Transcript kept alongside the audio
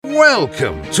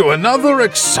Welcome to another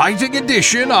exciting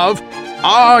edition of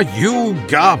Are You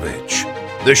Garbage?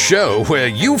 The show where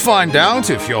you find out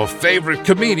if your favorite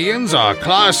comedians are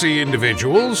classy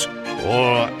individuals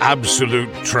or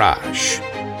absolute trash.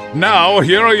 Now,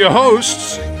 here are your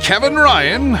hosts, Kevin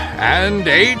Ryan and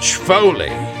H. Foley.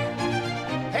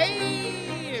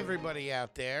 Hey, everybody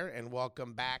out there, and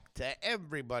welcome back to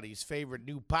everybody's favorite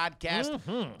new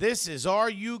podcast. This is Are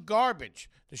You Garbage?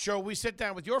 The show where we sit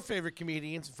down with your favorite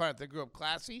comedians and find out if they grew up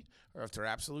classy or if they're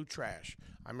absolute trash.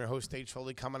 I'm your host, H.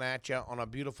 Foley, coming at you on a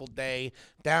beautiful day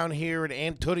down here at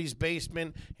Aunt Tootie's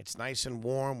basement. It's nice and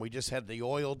warm. We just had the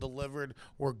oil delivered.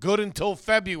 We're good until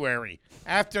February.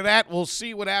 After that, we'll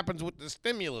see what happens with the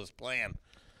stimulus plan.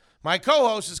 My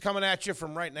co-host is coming at you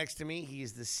from right next to me. He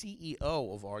is the CEO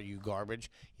of Are You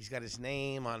Garbage. He's got his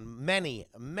name on many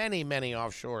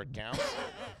offshore accounts.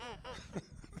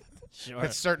 Sure.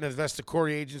 That certain investigative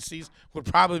agencies would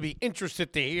probably be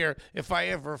interested to hear if I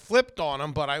ever flipped on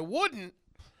them, but I wouldn't.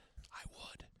 I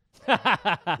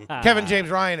would. Kevin James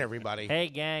Ryan, everybody. Hey,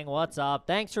 gang, what's up?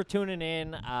 Thanks for tuning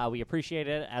in. We appreciate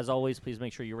it. As always, please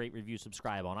make sure you rate, review,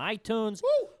 subscribe on iTunes.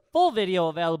 Woo! Full video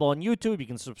available on YouTube. You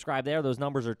can subscribe there. Those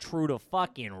numbers are true to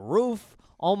fucking roof.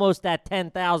 Almost at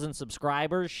 10,000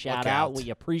 subscribers. Shout out. We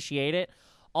appreciate it.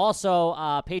 Also,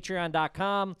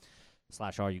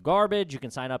 patreon.com/areyouGarbage. You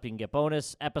can sign up. You can get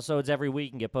bonus episodes every week.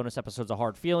 You can get bonus episodes of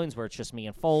Hard Feelings where it's just me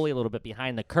and Foley, a little bit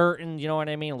behind the curtain, you know what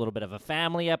I mean? A little bit of a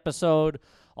family episode.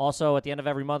 Also, at the end of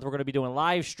every month, we're going to be doing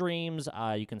live streams.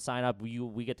 You can sign up.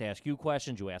 We get to ask you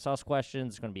questions. You ask us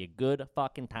questions. It's going to be a good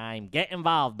fucking time. Get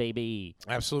involved, baby.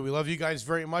 Absolutely. We love you guys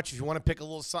very much. If you want to pick a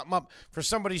little something up for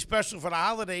somebody special for the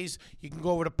holidays, you can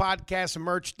go over to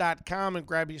podcastmerch.com and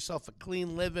grab yourself a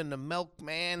Clean Living, a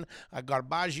Milkman, a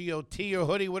Garbaggio tee or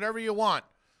hoodie, whatever you want.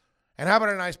 And how about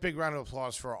a nice big round of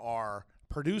applause for our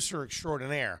producer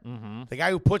extraordinaire, the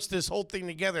guy who puts this whole thing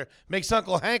together, makes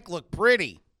Uncle Hank look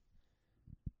pretty.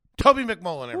 Toby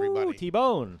McMullen, everybody. Ooh,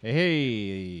 T-Bone. Hey.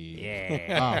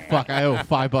 Yeah. Oh, fuck. I owe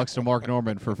 $5 to Mark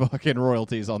Norman for fucking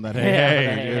royalties on that. Yeah,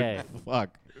 Hey.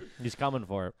 Fuck. He's coming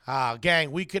for it. Gang,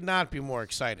 we could not be more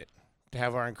excited to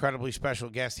have our incredibly special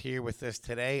guest here with us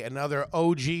today. Another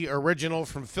OG original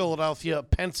from Philadelphia,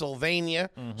 Pennsylvania.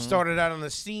 Started out on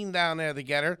the scene down there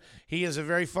together. He is a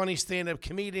very funny stand-up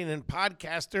comedian and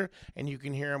podcaster, and you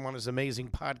can hear him on his amazing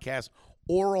podcast,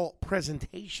 Oral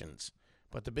Presentations.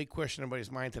 But the big question in everybody's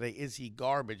mind today, is he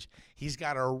garbage? He's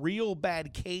got a real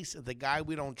bad case of the guy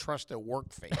we don't trust at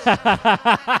work face.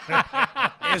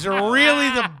 Is really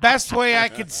the best way I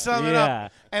could sum it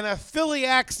up. And a Philly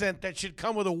accent that should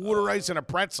come with a water ice and a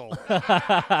pretzel.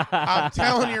 I'm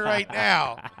telling you right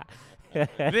now,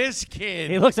 this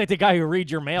kid. He looks like the guy who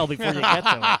reads your mail before you get to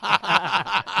him.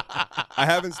 I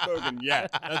haven't spoken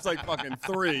yet. That's like fucking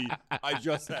 3 I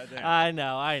just sat down. I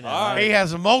know. All right. He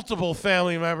has multiple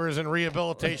family members in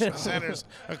rehabilitation centers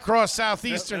across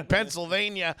southeastern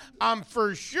Pennsylvania. I'm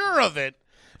for sure of it.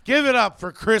 Give it up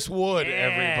for Chris Wood,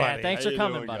 everybody. Thanks How for you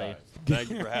coming, doing, buddy. guys? Thank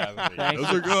you for having me. Thanks.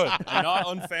 Those are good. I'm not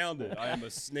unfounded. I am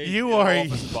a snake You in are- an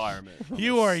office environment.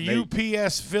 You are Snake.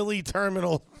 UPS Philly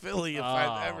Terminal Philly if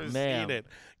I've ever man. seen it.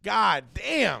 God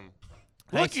damn.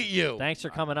 Look at you. Thanks for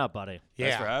coming up, buddy.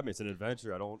 Thanks for Yeah. having me. It's an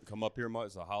adventure. I don't come up here much.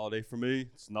 It's a holiday for me.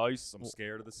 It's nice. I'm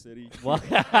scared of the city. Well-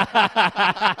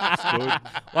 Good.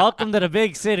 Welcome to the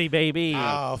big city, baby.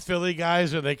 Oh, Philly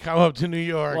guys, when they come up to New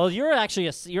York. Well, you're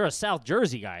actually you're a South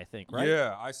Jersey guy, I think, right?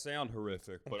 Yeah, I sound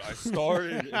horrific, but I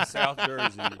started in South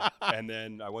Jersey, and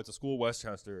then I went to school in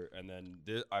Westchester, and then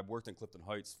I worked in Clifton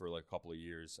Heights for like a couple of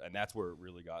years, and that's where it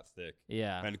really got thick.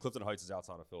 Yeah. And Clifton Heights is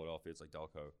outside of Philadelphia. It's like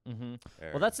Delco.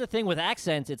 Well, that's the thing with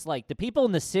accents. It's like the people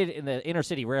in the city, in the inner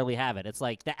city, rarely have it. It's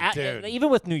like Dude. even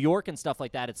with New York and stuff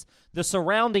like that. It's the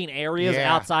surrounding areas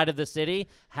Yeah. outside of the city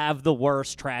have the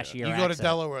worst, trashier. you go to accent.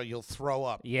 Delaware, you'll throw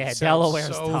up. Yeah, It sounds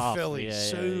Delaware's so tough. Philly, Yeah,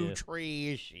 so yeah.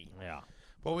 trashy. Yeah.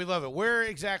 But we love it. Where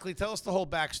exactly? Tell us the whole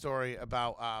backstory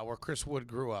about where Chris Wood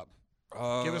grew up.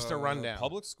 Give us the rundown.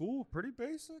 Public school, pretty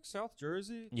basic. South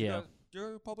Jersey. Yeah.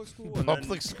 You're public school. and then-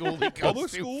 Public school. he goes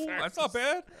Public to school? first. That's not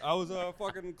bad. I was a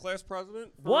fucking class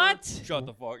president. What? Shut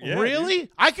the fuck. Yeah, Really? dude.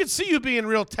 I could see you being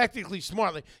real technically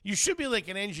smart. Like, you should be like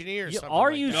an engineer or something. Are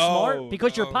like you that. smart? No,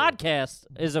 Because your no. podcast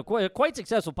is a quite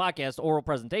successful podcast, Oral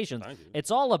Presentations. Thank you. It's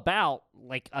all about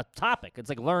like a topic. It's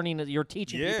like learning. You're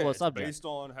teaching Yeah, people a it's subject. based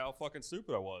on how fucking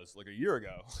stupid I was like a year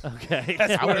ago. Okay.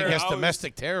 I would have where guessed I was-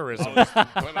 domestic terrorism. I was-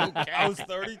 but okay. I was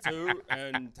 32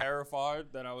 and terrified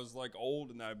that I was like old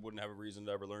and I wouldn't have a reason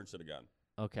to ever learn shit again.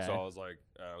 Okay. So I was like,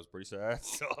 I was pretty sad.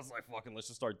 So I was like, fucking, let's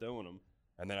just start doing them.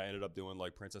 And then I ended up doing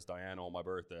like Princess Diana on my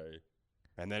birthday.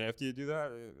 And then after you do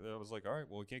that, I was like, all right,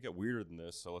 well, we can't get weirder than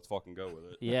this, so let's fucking go with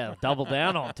it. Yeah, double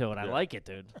down onto it. I Yeah. like it,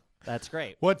 dude. That's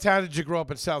great. What town did you grow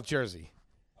up in South Jersey?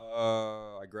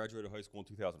 I graduated high school in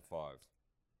 2005.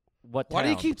 What town? Why do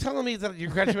you keep telling me that you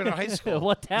graduated high school?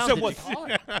 What town? You said did what you...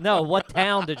 time? No, what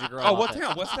town did you grow Oh, up what in?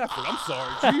 town? West Effort. I'm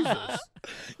sorry. Jesus.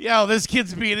 Yo, this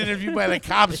kid's being interviewed by the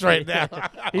cops right now.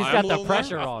 He's I'm got a the little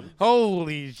pressure nervous. on.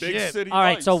 Holy Big shit. city All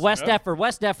right, so lights, West you know? Effort.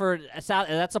 West Effort, South,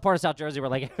 that's the part of South Jersey where,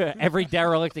 like, every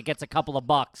derelict that gets a couple of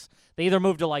bucks, they either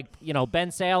move to, like, Ben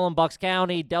Salem, Bucks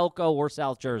County, Delco, or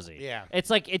South Jersey. Yeah. It's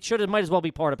like, it might as well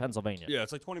be part of Pennsylvania. Yeah,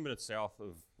 it's like 20 minutes south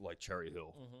of like Cherry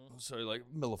Hill. So like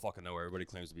middle of fucking nowhere. Everybody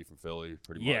claims to be from Philly,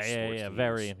 pretty Yeah, much. yeah, Sports yeah, teams,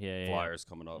 very- yeah. Flyers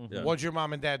coming up. Yeah. What'd your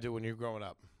mom and dad do when you were growing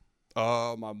up?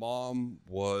 My mom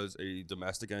was a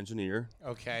domestic engineer,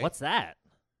 Okay. What's that?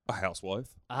 a housewife.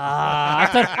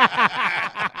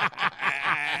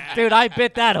 Dude, I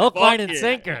bit that hook, line, and yeah.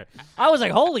 sinker. I was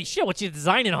like, holy shit, what, you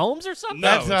designing homes or something?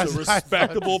 No, That's it's a what I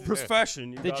respectable thought.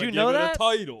 profession. Did gotta you give know it that? a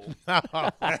title.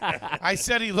 I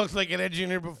said he looked like an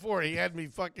engineer before. He had me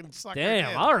fucking suckered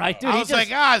Damn, in. all right, dude. I he was just,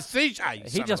 like, see, you he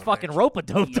son just of a fucking bitch.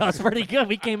 rope-a-doped us pretty good.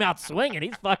 We came out swinging.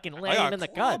 He's fucking I laying got in the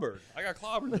cut. clobbered. I got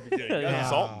clobbered at the beginning. Yeah. That's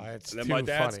something. it's And then my too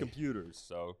dad's funny. computers.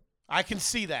 So I can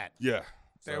see that. yeah.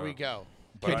 There So- we go.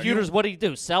 but I- Computers, what do you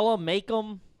do? Sell them, make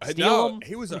them, steal No, them?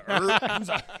 he was a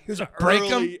he was a Break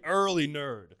 'em? early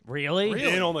nerd. Really?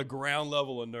 In on the ground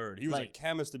level of nerd. He was Like- a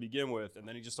chemist to begin with, and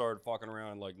then he just started fucking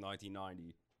around in like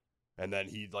 1990. And then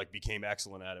he like became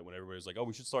excellent at it when everybody was like, "Oh,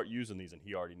 we should start using these," and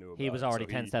he already knew about it. He was already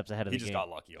So 10 steps ahead of He the just game. got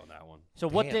lucky on that one. So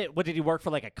what Damn. did he work for,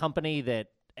 like a company that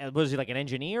was he like an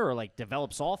engineer or like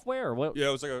develop software or what? Yeah,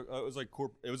 it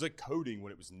was like coding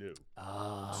when it was new.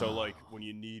 Oh. So like when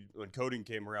coding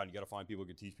came around, you got to find people who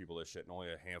can teach people this shit, and only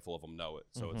a handful of them know it.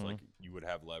 So it's like you would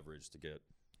have leverage to get.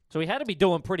 So he had to be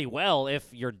doing pretty well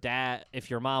if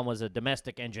your mom was a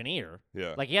domestic engineer.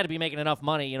 Yeah. Like he had to be making enough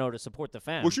money, to support the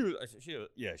family.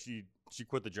 Well, she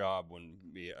quit the job when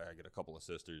I get a couple of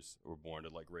sisters who were born to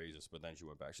like raise us, but then she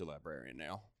went back. She's a librarian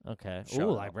now. Okay. Shout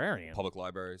Ooh, out. librarian. Public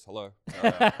libraries. Hello.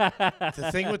 The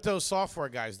thing with those software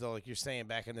guys, though, like you're saying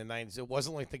back in the 90s, it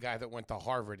wasn't like the guy that went to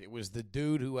Harvard. It was the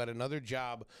dude who had another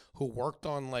job who worked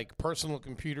on like personal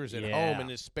computers at Yeah. home in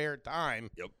his spare time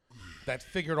Yep. that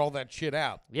figured all that shit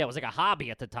out. Yeah, it was like a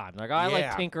hobby at the time. Like, I like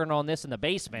Yeah. tinkering on this in the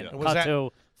basement. Yeah. and Was Cut that-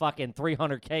 to fucking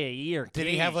 $300K a year. Did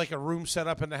he have Quiche. like a room set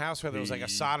up in the house where there was like a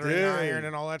He soldering did. iron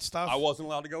and all that stuff? I wasn't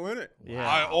allowed to go in it. Yeah.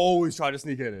 I always try to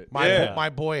sneak in it. My, yeah.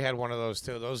 my boy had one of those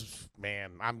too. Those,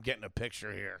 man, I'm getting a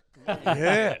picture here.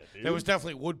 Yeah. There was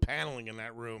definitely wood paneling in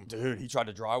that room. Dude, he tried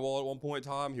to drywall at one point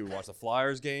in time. He would watch the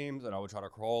Flyers games, and I would try to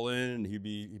crawl in, and he'd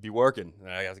be working.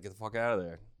 And I got to get the fuck out of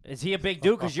there. Is he a big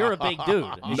dude? Because you're a big dude.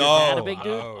 Is your dad a big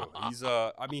dude? No. He's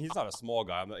I mean, he's not a small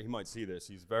guy. He might see this.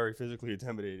 He's very physically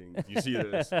intimidating if you see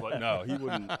this. But no, he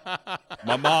wouldn't.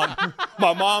 My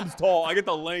mom's tall. I get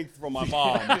the length from my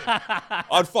mom.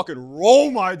 I'd fucking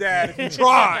roll my dad if he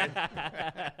tried.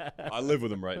 I live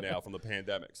with him right now from the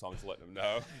pandemic, so I'm just letting him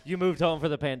know. You moved home for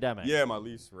the pandemic. Yeah, my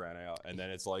lease ran out, and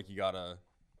then it's like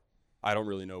I don't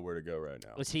really know where to go right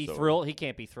now. Was he So, thrilled? He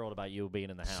can't be thrilled about you being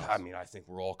in the house. I mean, I think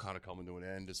we're all kind of coming to an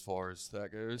end as far as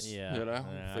that goes. Yeah. You know,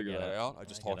 Yeah, I figure get that it. out. I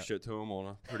just I get talk it. shit to him on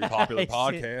a pretty popular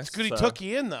podcast. It's good he so- took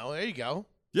you in, though. There you go.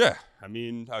 Yeah, I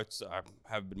mean, I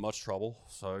haven't been much trouble,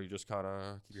 so you just kind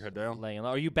of keep your head down. Laying low.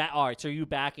 Are you back? All right. So are you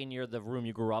back in the room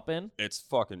you grew up in? It's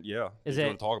fucking yeah. Is if you it-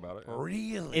 want to talk about it?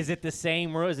 Really? Is it the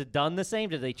same room? Is it done the same?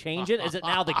 Did they change it? Is it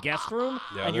now the guest room?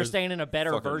 Yeah, and you're there's staying in a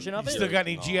better fucking- version of You it? still got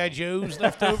any No. G.I. Joes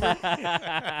left over?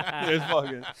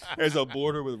 There's a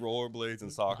border with rollerblades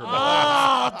and soccer balls.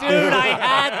 Oh, dude, I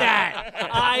had that.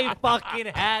 I fucking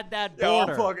had that Yeah,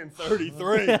 border. I'm fucking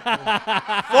 33.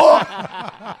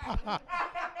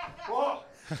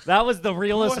 That was the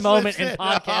realest Was moment it? in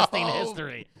podcasting Oh.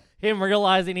 history. Him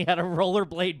realizing he had a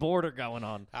rollerblade border going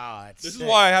on. Oh, it's This is sick.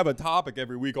 why I have a topic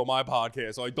every week on my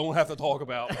podcast, so I don't have to talk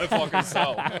about my fucking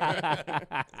self.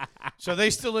 So they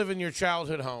still live in your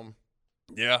childhood home,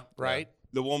 Yeah. right?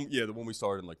 The one we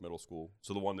started in like middle school.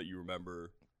 So the one that you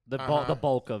remember. The Uh-huh.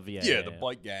 bulk of Yeah, the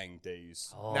bike gang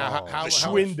days. Oh. Now, The how,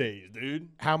 Schwinn days, dude.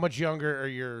 how much younger are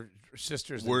your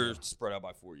sisters? than We're you? spread out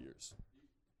by 4 years.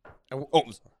 And, Oh,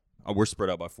 I'm sorry. We're spread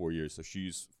out by 4 years. So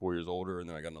she's 4 years older, and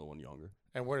then I got another one younger.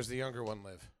 and where does the younger one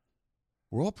live?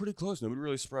 We're all pretty close. Nobody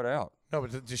really spread out. No,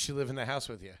 but does she live in the house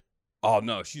with you? Oh,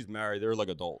 no, she's married. They're like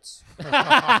adults. That's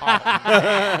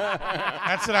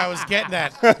what I was getting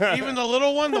at. Even the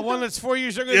little one, the one that's 4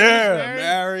 years younger than you, is Yeah, married?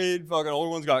 married. Fucking older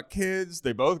one's got kids.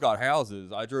 They both got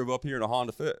houses. I drove up here in a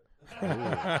Honda Fit.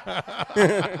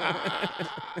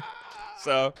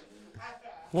 So,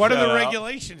 What are Shout the out.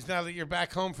 regulations now that you're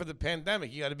back home for the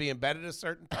pandemic? You got to be in bed at a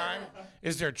certain time?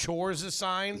 Is there chores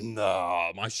assigned?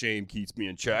 No, my shame keeps me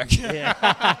in check. Yeah.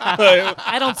 I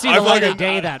I don't see the light of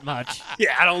day that much.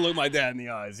 Yeah, I don't look my dad in the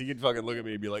eyes. He can fucking look at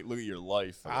me and be like, "Look at your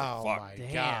life." I'm like, Oh, fuck. my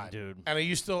Damn, God. dude. And are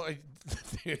you still...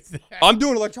 I'm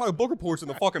doing electronic book reports in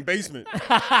the fucking basement. It's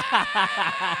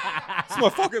my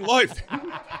fucking life.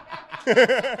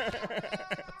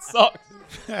 Sucks.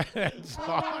 That's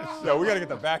awesome. Yo, we gotta get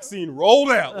the vaccine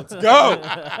rolled out. Let's go.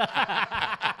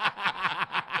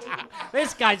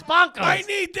 This guy's bonkers. I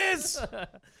need this.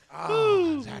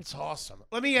 Oh, that's awesome.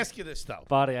 Let me ask you this, though.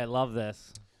 Buddy, I love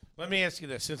this. Let me ask you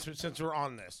this, since we're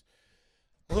on this.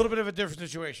 A little bit of a different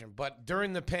situation, but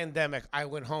during the pandemic, I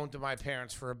went home to my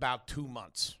parents for about 2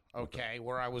 months, okay,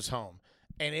 where I was home.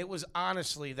 And it was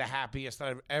honestly the happiest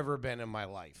I've ever been in my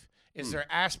life. Is there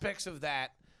aspects of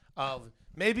that, of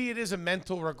maybe it is a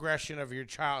mental regression of your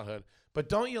childhood, but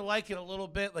don't you like it a little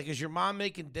bit? Like, is your mom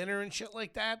making dinner and shit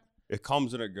like that? It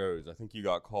comes and it goes. I think you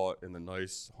got caught in the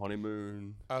nice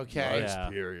honeymoon, Okay. nice Yeah.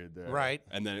 period there, Right.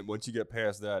 And then once you get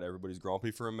past that, everybody's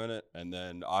grumpy for a minute, and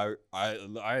then I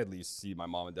at least see my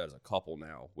mom and dad as a couple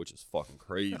now, which is fucking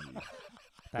crazy.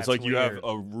 That's It's like you have weird.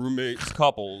 a roommates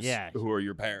couples Yeah. who are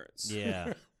your parents.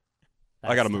 Yeah.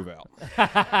 I got to move out.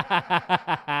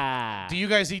 Do you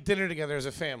guys eat dinner together as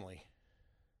a family?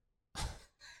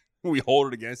 We hold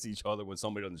it against each other when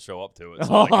somebody doesn't show up to it.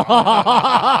 So like,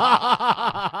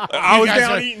 I was You guys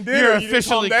down are- eating dinner. You're you didn't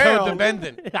come officially down.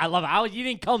 codependent. I love how you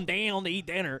didn't come down to eat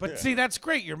dinner. But see, that's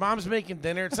great. Your mom's making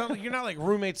dinner. It's not like you're not like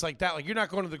roommates like that. Like you're not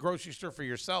going to the grocery store for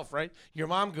yourself, right? Your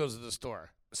mom goes to the store.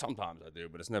 Sometimes I do,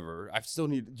 but it's never. I still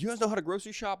need. Do you guys know how to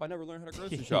grocery shop? I never learned how to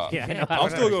grocery shop. Yeah, I know. I'm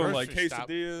still going like Grocery shop.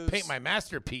 quesadillas. Paint my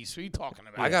masterpiece. What are you talking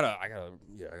about? I gotta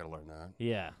learn that.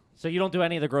 Yeah. So you don't do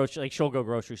any of the grocery, like she'll go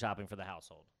grocery shopping for the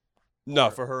household.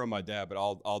 No, for her and my dad, but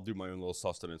I'll do my own little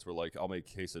sustenance where like I'll make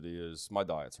quesadillas. My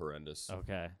diet's horrendous.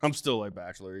 Okay. I'm still like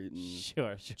bachelor eating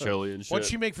Sure. chili and shit. What'd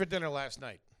she make for dinner last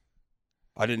night?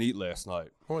 I didn't eat last night.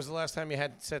 When was the last time you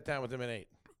had sat down with them and ate?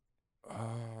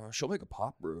 She'll make a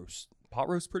pot roast. Pot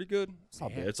roast pretty good. It's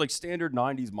not Yeah. bad. It's like standard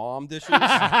 '90s mom dishes.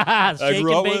 Shake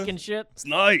grew and up bake with- and shit. It's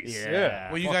nice.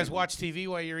 Yeah. Will you guys watch TV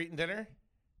while you're eating dinner?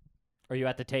 Are you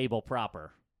at the table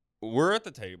proper? We're at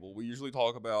the table. We usually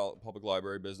talk about public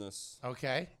library business.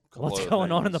 Okay. couple What's other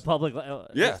going on in the things. public?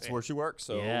 Yeah, that's where she works.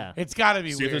 So Yeah. It's got to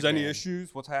be see weird. if there's any man.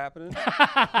 issues. What's happening?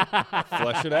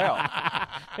 Flesh it out.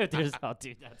 Oh,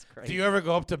 dude, that's crazy. Do you ever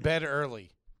go up to bed early?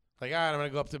 Like, all right, I'm going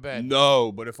to go up to bed.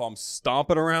 No, but if I'm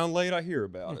stomping around late, I hear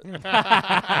about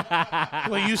it.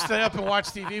 Will you stay up and watch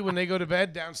TV when they go to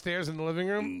bed downstairs in the living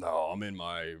room? No, I'm in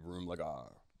my room like a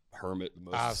hermit.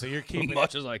 So you're keeping as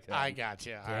much as I can. I got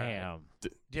you. Damn. Do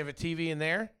you have a TV in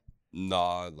there?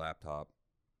 Nah, laptop.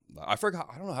 I forgot.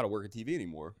 I don't know how to work a TV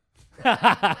anymore.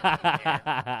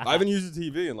 I I haven't used a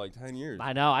TV in like 10 years.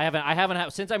 know. I haven't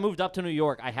had since I moved up to New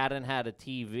York. I hadn't had a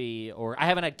TV, or I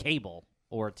haven't had cable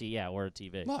or a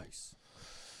TV. Nice.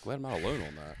 Glad I'm not alone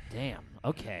on that. Damn.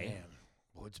 Okay. Man,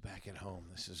 Wood's back at home.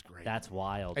 This is great. That's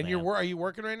wild. and man. are you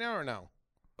working right now or no?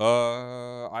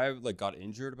 I like got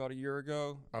injured about a year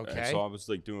ago. and Okay. so I was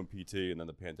like doing PT, and then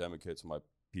the pandemic hit, so my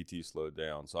PT slowed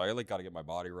down. So I like got to get my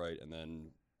body right, and then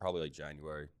probably like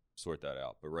January sort that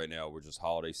out. But right now we're just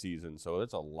holiday season, so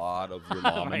it's a lot of your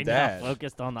mom Right and now, dad.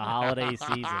 focused on the holiday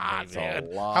season, It's baby.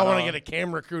 a lot I want to of get a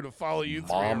camera crew to follow you through.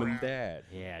 mom and dad.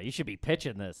 Yeah, you should be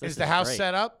pitching this. This Is the house great.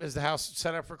 set up? Is the house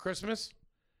set up for Christmas?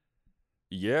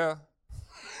 Yeah,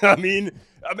 I mean,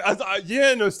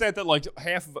 yeah, in the extent that like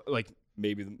half of like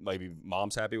maybe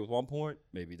mom's happy with one point,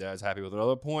 maybe dad's happy with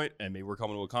another point, and maybe we're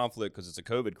coming to a conflict because it's a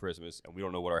COVID Christmas and we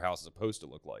don't know what our house is supposed to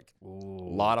look like. A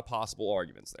Ooh, lot of possible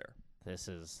arguments there.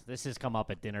 this has come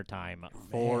up at dinner time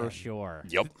for sure.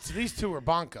 Yep, So these two are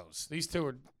bonkos. These two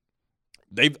are.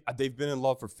 they've been in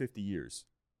love for 50 years.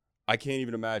 I can't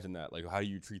even imagine that. Like, how do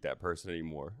you treat that person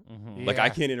anymore? Mhm. Like, Yeah. I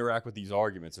can't interact with these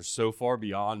arguments. They're so far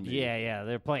beyond me. Yeah,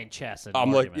 they're playing chess. And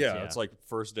I'm like, arguments, yeah, it's like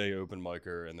first day open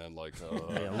micer, and then like,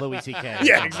 yeah, Louis C.K.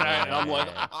 yeah, exactly. I'm like,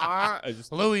 yeah. I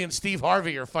just Louis and Steve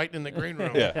Harvey are fighting in the green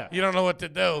room. Yeah. You don't know what to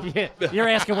do. Yeah, you're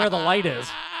asking where the light is.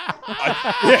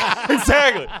 yeah,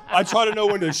 exactly. I try to know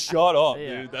when to shut up,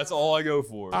 Yeah. dude. That's all I go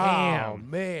for. Oh Damn.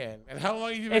 man! And how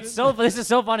long have you been? It's so. This is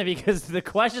so funny because the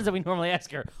questions that we normally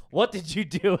ask are, "What did you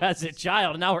do as a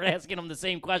child?" And now we're asking them the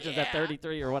same questions at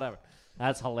 33 or whatever.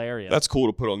 That's hilarious. That's cool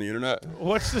to put on the internet.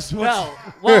 What's this? well,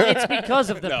 it's because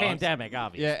of the No, I'm- pandemic,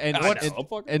 obviously. Yeah, and, I know, and, I'm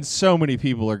fucking- and so many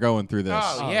people are going through this.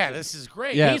 Oh yeah, this is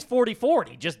great. Yeah. He's 44.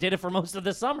 He just did it for most of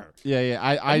the summer. Yeah.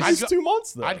 I I'd It's go- 2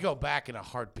 months though. I'd go back in a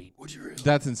heartbeat.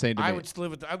 that's insane to me. I'd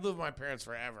live with my parents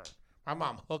forever. My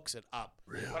mom hooks it up.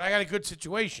 Really? But I got a good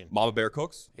situation. Mama Bear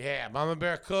cooks? Yeah, Mama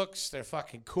Bear cooks. They're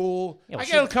fucking cool. Yeah, well,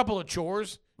 I got a couple of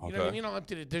chores. You know what I Okay. mean? You know,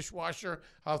 empty the dishwasher.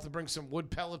 I'll have to bring some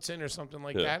wood pellets in or something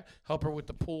like Yeah. that. Help her with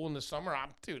the pool in the summer. I'm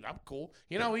cool.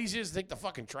 You know how easy it is to take the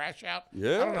fucking trash out?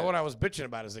 Yeah. I don't know what I was bitching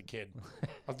about as a kid.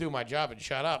 I'll do my job and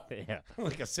shut up. Yeah.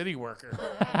 Like a city worker.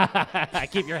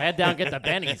 Keep your head down, get the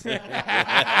bennies.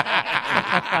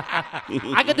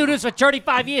 I could do this for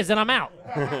 35 years and I'm out.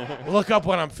 Look up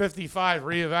when I'm 55,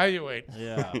 reevaluate.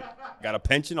 Yeah. Got a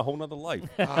pension, a whole nother life.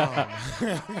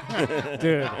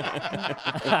 Dude.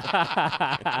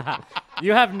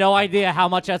 You have no idea how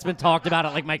much that's been talked about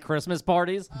at like my Christmas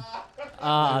parties.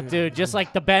 Dude, just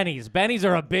like the bennies. Bennies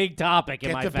are a big topic in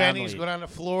Get my the family. bennies, go down to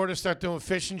Florida, start doing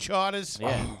fishing charters.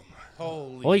 Yeah.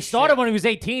 Holy Well, he started shit. when he was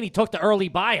 18. He took the early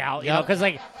buyout, you know,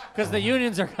 Yep. because the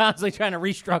unions are constantly trying to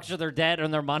restructure their debt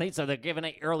and their money, so they're giving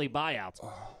it early buyouts.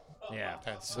 Yeah,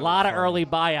 That's a so lot of funny. early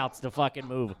buyouts to fucking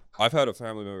move. I've had a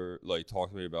family member like talk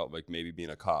to me about like maybe being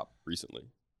a cop recently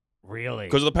Really?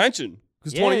 because of the pension.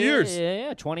 Because Yeah, 20 yeah, years,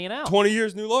 Yeah, 20 and out. 20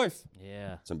 years new life.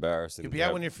 Yeah. It's embarrassing. You'll be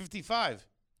out when you're 55.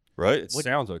 right. It Would-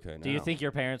 sounds okay now. Do you think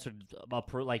your parents would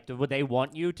approve? Like, would they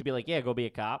want you to be like, yeah, go be a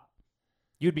cop?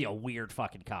 You'd be a weird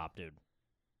fucking cop, dude.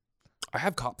 I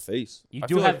have cop face. You I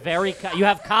do feel have like, very, you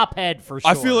have cop head for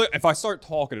sure. I feel like if I start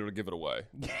talking, it'll give it away.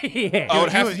 yeah. I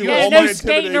would have to do Yeah, all no my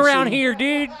skating around intimidation-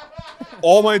 here, dude.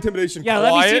 All my intimidation. Yeah,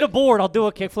 quiet. let me see the board. I'll do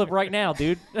a kickflip right now,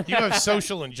 dude. You have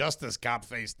social injustice cop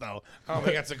face, though. I don't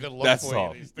think that's a good look That's for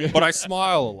tough. you. These days. But I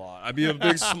smile a lot. I'd be a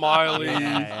big smiley,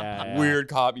 yeah. weird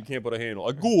cop you can't put a handle.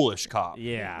 A ghoulish cop.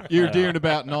 Yeah. You're doing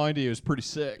about 90. It was pretty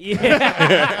sick.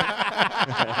 Yeah.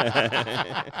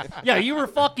 Yeah, you were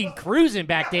fucking cruising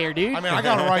back there, dude. I mean, I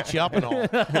got to write you up and all.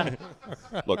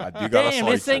 Look, I do got a Damn,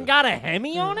 this slicer. thing got a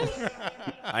Hemi on it?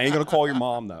 I ain't gonna call your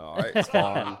mom though. All right, it's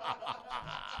fine.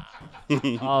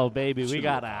 Oh, baby, we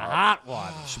got a hot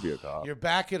one. Should be a cop. You're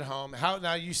back at home. How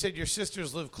now? You said your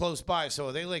sisters live close by, so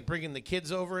are they like bringing the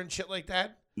kids over and shit like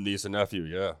that? Niece and nephew,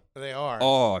 yeah. They are.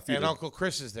 Oh, I feed and the, Uncle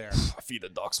Chris is there. I feed the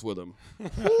ducks with him. We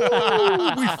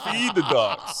feed the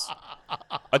ducks.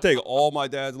 I take all my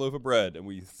dad's loaf of bread and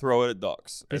we throw it at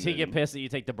ducks. Does And he get then pissed that you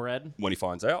take the bread? when he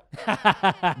finds out?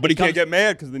 But he can't get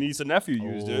mad because the niece and nephew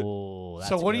used it. Oh, that's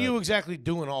So what good. are you exactly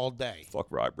doing all day? Fuck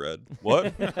rye bread.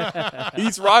 What? He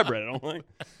eats rye bread, I don't think.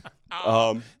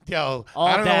 Yo, All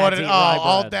I don't know what dads it. eat Oh, rye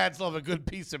all bread. dads love a good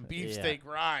piece of beefsteak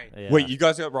rye. Yeah. Wait, you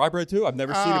guys got rye bread too? I've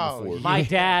never seen it Oh, before. My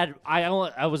dad, I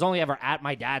was only ever at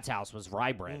my dad's house was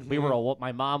rye bread. We Mm-hmm. were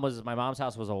my mom's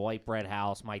house was a white bread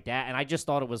house. My dad and I just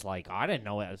thought it was like I didn't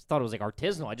know it. I thought it was like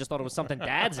artisanal. I just thought it was something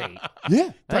dads ate.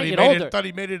 Yeah. As I get Made older, it, thought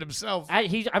he made it himself. I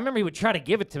remember he would try to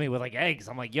give it to me with like eggs.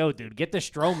 I'm like, yo, dude, get the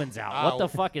Stromans out. What the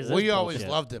fuck is this? We always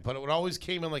bullshit? loved it, but it would always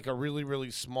came in like a really,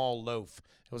 really small loaf.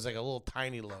 It was like a little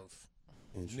tiny loaf.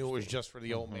 Knew it was just for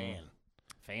the old man.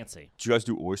 Fancy. Did you guys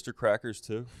do oyster crackers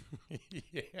too?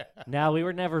 Yeah. No, we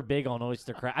were never big on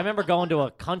oyster crackers. I remember going to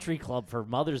a country club for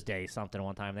Mother's Day something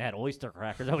one time. They had oyster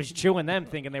crackers. I was chewing them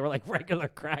thinking they were like regular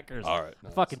crackers. All right, I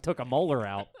nice. fucking took a molar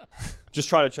out. Just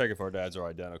trying to check if our dads are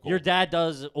identical. Your dad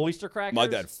does oyster crackers? My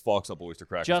dad fucks up oyster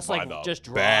crackers. Just by like the just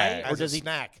dry? bag. Or As does a he-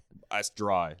 snack. That's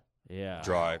dry. Yeah.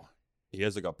 Dry. He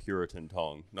has like a Puritan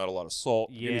tongue. Not a lot of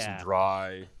salt. Give me some Yeah.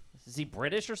 dry. Is he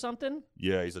British or something?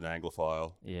 Yeah, he's an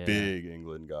Anglophile. Yeah. Big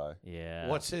England guy. Yeah.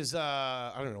 What's his?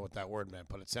 I don't know what that word meant,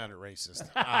 but it sounded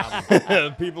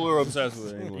racist. People are obsessed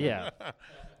with England. Yeah.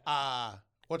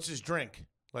 What's his drink?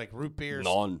 Like root beers?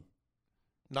 None.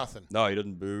 Nothing. No, he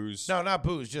doesn't booze. No, not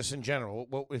booze. Just in general.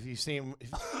 What if you see him?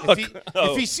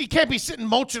 Oh. If he can't be sitting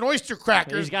munching oyster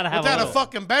crackers He's gotta have a without a little.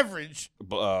 fucking beverage.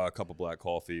 A cup of black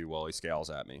coffee while he scowls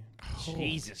at me.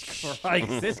 Jesus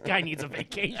Christ. This guy needs a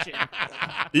vacation.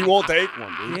 He won't take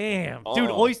one, dude. Damn. Dude,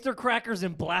 Oh. oyster crackers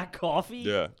and black coffee?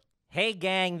 Yeah. Hey,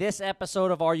 gang, this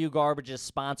episode of Are You Garbage is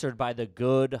sponsored by the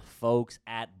good folks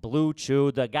at Blue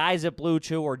Chew. The guys at Blue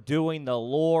Chew are doing the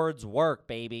Lord's work,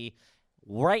 baby.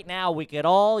 Right now, we could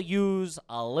all use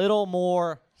a little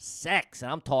more sex.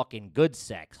 And I'm talking good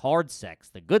sex, hard sex,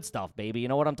 the good stuff, baby. You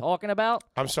know what I'm talking about?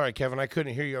 I'm sorry, Kevin. I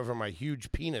couldn't hear you over my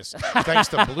huge penis. Thanks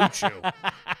to Blue Chew.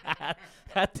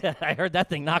 I heard that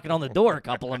thing knocking on the door a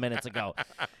couple of minutes ago.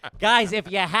 Guys, if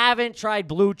you haven't tried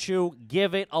Blue Chew,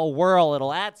 give it a whirl.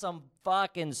 It'll add some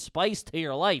fucking spice to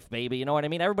your life, baby. You know what I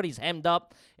mean? Everybody's hemmed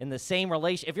up in the same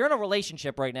relation. If you're in a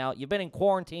relationship right now, you've been in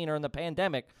quarantine or in the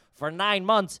pandemic for 9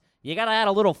 months, you got to add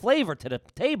a little flavor to the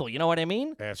table. You know what I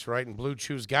mean? That's right, and Blue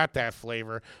Chew's got that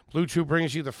flavor. Blue Chew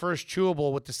brings you the first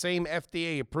chewable with the same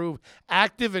FDA-approved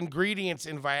active ingredients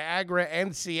in Viagra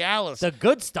and Cialis. The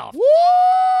good stuff.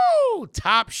 Woo!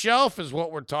 Top shelf is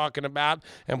what we're talking about,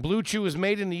 and Blue Chew is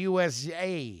made in the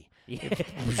USA.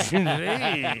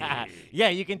 Yeah,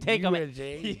 you can take them.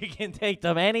 USA. You can take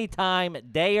them anytime,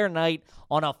 day or night,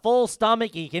 on a full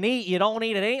stomach. You can eat. You don't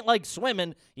eat. It ain't like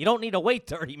swimming. You don't need to wait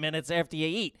 30 minutes after you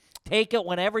eat. Take it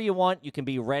whenever you want. You can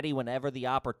be ready whenever the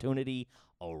opportunity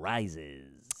arises.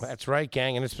 That's right,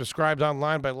 gang, and it's prescribed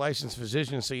online by licensed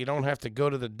physicians, so you don't have to go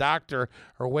to the doctor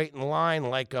or wait in line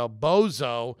like a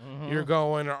bozo. You're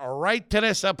going right to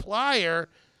the supplier,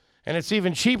 and it's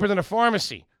even cheaper than a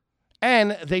pharmacy.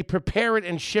 And they prepare it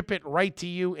and ship it right to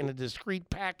you in a discreet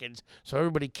package, so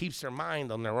everybody keeps their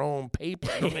mind on their own paper.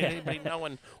 Don't need anybody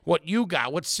knowing what you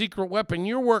got, what secret weapon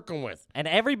you're working with. And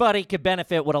everybody could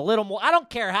benefit with a little more. I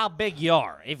don't care how big you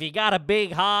are. If you got a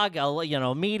big hog,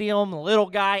 medium, a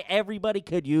little guy, everybody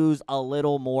could use a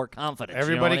little more confidence.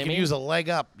 Everybody you know could use a leg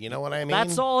up. You know what I mean?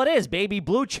 That's all it is, baby.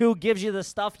 Blue Chew gives you the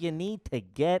stuff you need to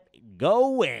get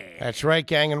going. That's right,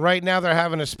 gang. And right now they're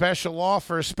having a special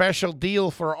offer, special deal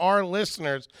for our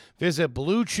listeners. Visit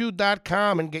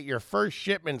BlueChew.com and get your first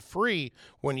shipment free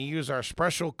when you use our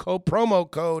special promo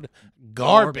code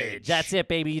GARBAGE. That's it,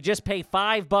 baby. You just pay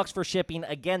 $5 for shipping.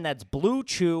 Again, that's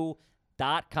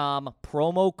BlueChew.com,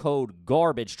 promo code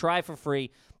GARBAGE. Try for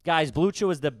free. Guys, Blue Chew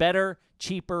is the better,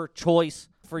 cheaper choice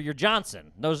for your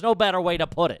Johnson. There's no better way to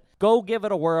put it. Go give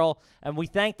it a whirl, and we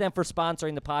thank them for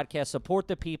sponsoring the podcast. Support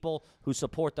the people who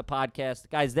support the podcast.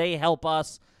 Guys, they help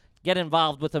us. Get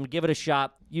involved with them. Give it a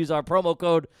shot. Use our promo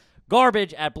code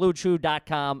GARBAGE at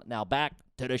BlueChew.com. Now back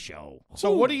to the show.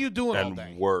 So what are you doing all And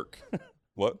day? work.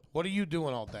 What? What are you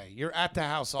doing all day? You're at the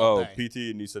house all day.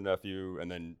 PT, niece and nephew,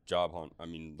 and then job hunt. I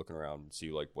mean, looking around and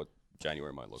see like what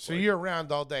January might look So like. you're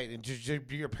around all day. And do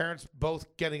your parents both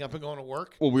getting up and going to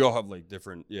work? Well, we all have like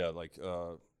different,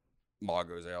 Ma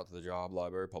goes out to the job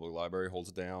library, public library, holds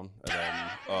it down, and then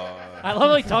I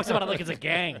love how he talks about it like it's a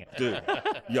gang. dude,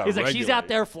 yeah, He's like, she's out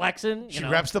there flexing. She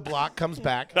reps the block, comes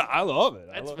back. I love it.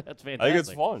 That's fantastic. I think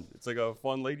it's fun. It's like a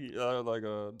fun lady,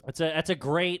 It's a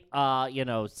great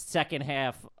second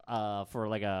half for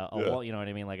like a you know what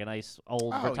I mean, like a nice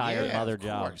old retired mother of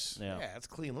job. course. Yeah, it's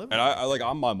clean living. And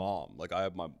I'm my mom. Like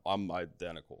I'm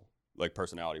identical. Like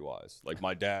personality wise, like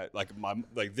my dad,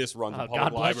 this runs a public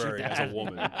God bless your library as dad. a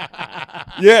woman.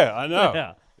 Yeah, I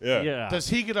know. Yeah. Does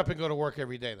he get up and go to work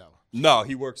every day though? No,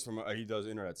 he works from. He does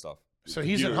internet stuff. So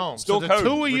he's at Computer. home. Still so the coding,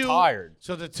 two of you retired.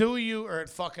 So the two of you are at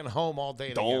fucking home all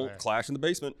day Don't together. clash in the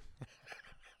basement.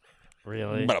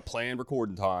 Really? But a planned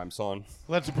recording time, son.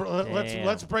 Let's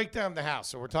Damn. break down the house.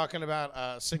 So we're talking about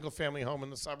a single family home in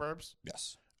the suburbs.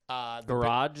 Yes. The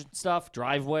Garage stuff,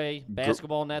 driveway,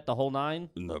 basketball net, the whole nine.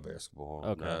 No basketball.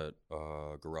 Okay. Net,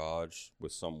 garage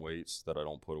with some weights that I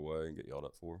don't put away and get yelled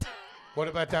at for. What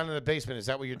about down in the basement? Is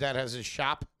that where your dad has his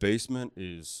shop Basement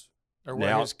is or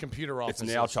where Now- his computer office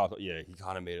it's now is? chopped up. Yeah, he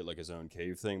kind of made it like his own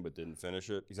cave thing, but didn't finish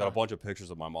it. He's got a bunch of pictures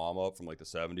of my mom up from like the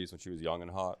 70s when she was young and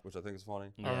hot, which I think is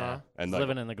funny. Yeah. And He's like,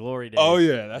 living in the glory days. oh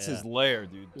yeah, that's his lair,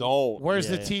 dude. Don't. Where's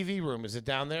the Yeah. TV room? Is it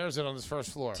down there? Or is it on this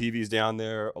first floor? TV's down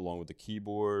there along with the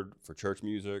keyboard for church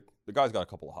music. The guy's got a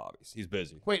couple of hobbies. He's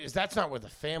busy. Wait, that's not where the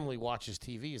family watches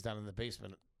TV? Is down in the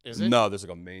basement? Is it? No, there's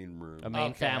like a main room. A main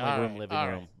Okay, family all room, right, living all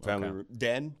room. Family Okay. room.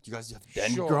 Den? You guys have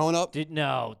den Sure. growing up?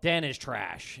 No, den is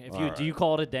trash. If you All do you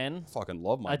call it a den? Fucking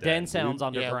love my A den dude. sounds Yeah,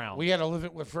 underground. we had a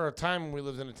living for a time when we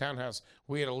lived in a townhouse.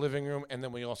 We had a living room, and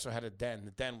then we also had a den.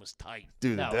 The den was tight.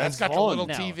 Dude, No, That's got the fun. little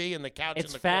No. TV and the couch. It's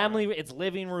in the family. corner. It's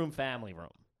living room, family room.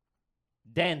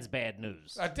 Den's bad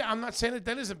news. I'm not saying that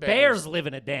den isn't bad. Bears live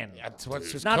in a den. That's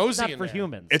what's just not cozy not in for there.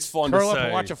 humans. It's fun Curl to up say.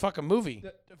 and watch a fucking movie.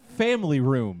 Family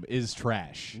room is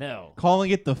trash. No.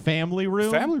 Calling it the family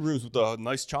room? Family rooms with a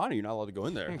nice china. You're not allowed to go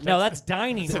in there. No, that's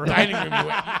dining It's a room. dining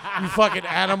room. You fucking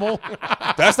animal.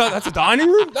 That's a dining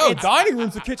room? No, dining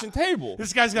room's a kitchen table.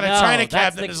 This guy's got a No, china that's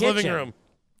cabinet the in his living kitchen. room.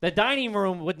 The dining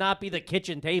room would not be the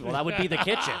kitchen table. That would be the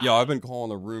kitchen. Yo, I've been calling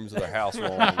the rooms of the house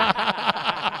wrong.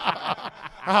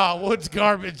 Oh, what's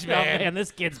garbage, Oh, man? man,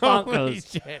 this kid's Holy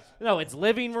bonkers. shit. No, it's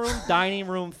living room, dining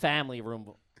room, family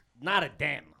room. Not a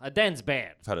den. A den's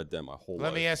bad. I've had a den my whole life.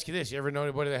 Let me ask you this: you ever know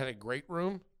anybody that had a great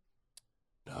room?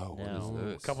 No, No. what is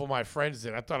A this? couple of my friends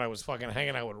did. I thought I was fucking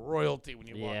hanging out with royalty when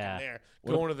you walk Yeah. in there.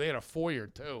 Going to they had a foyer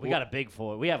too. We got a big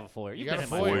foyer. We have a foyer. You've got been a in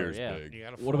my foyer? foyer, Foyer's yeah. big. You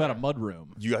got a What about a foyer. mud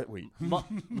room? You got wait.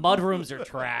 Mud rooms are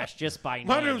trash just by name.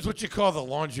 Mudroom's what you call the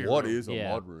laundry What room. is a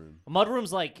Yeah. mud room? Mud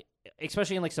rooms, like,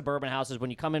 especially in like suburban houses,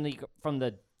 when you come in from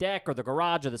the deck or the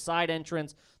garage or the side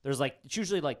entrance, there's like it's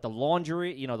usually like the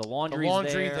laundry. You know, the laundry's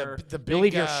laundry, there. the you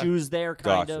leave big, your shoes there,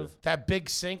 kind Gotcha. of. That big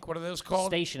sink? What are those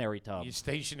called? Stationary tub. Your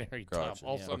stationary tub, Gotcha.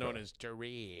 also Yeah. known Okay. as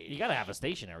tureen. You gotta have a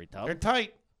stationary tub. They're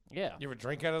tight. Yeah. You ever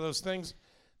drink out of those things?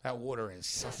 That water is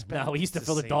suspect. No, we used to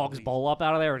fill the say dog's least. bowl up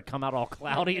out of there and come out all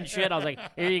cloudy and shit. I was like,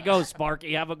 here you go,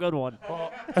 Sparky. Have a good one.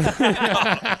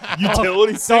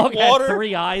 Utility sink Dog had water.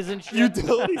 3 eyes and shit.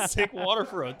 Utility sink water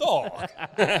for a dog.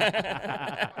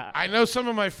 I know some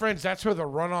of my friends. That's where the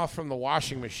runoff from the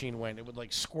washing machine went. It would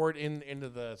like squirt into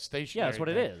the station. Yeah, that's what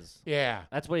it is. Yeah.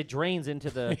 That's what it drains into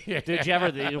the. Did you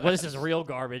ever? Well, this is real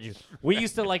garbage. We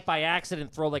used to like by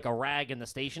accident throw like a rag in the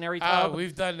stationary tub.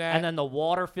 We've done that. And then the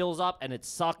water fills up and it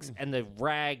sucks and the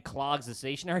rag clogs the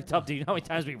stationary tub. Do you know how many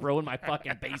times we ruined my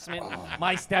fucking basement?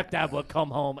 My stepdad would come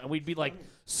home and we'd be like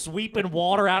sweeping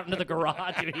water out into the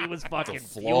garage and he was fucking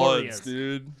furious.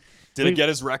 Dude. Did it get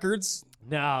his records?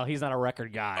 No, he's not a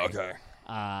record guy. Okay.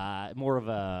 More of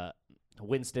a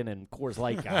Winston and Coors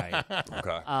Light guy.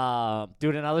 Okay.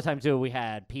 Dude, another time too, we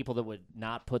had people that would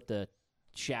not put the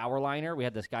shower liner. We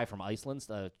had this guy from Iceland,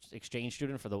 the exchange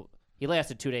student he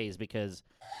lasted 2 days because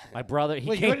my brother.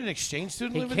 Wait, you had an exchange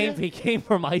student living there? He came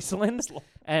from Iceland,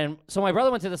 and so my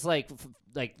brother went to this like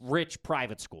rich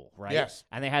private school, right? Yes.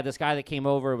 And they had this guy that came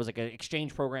over. It was like an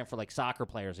exchange program for like soccer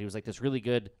players. He was like this really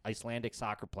good Icelandic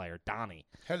soccer player, Donnie.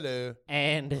 Hello.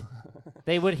 And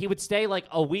he would stay like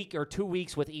a week or 2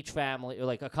 weeks with each family, or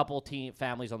like a couple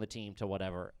families on the team to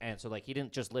whatever. And so like he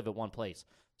didn't just live at one place.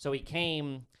 So he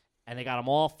came. And they got them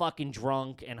all fucking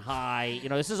drunk and high. You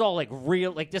know, this is all like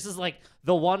real. Like this is like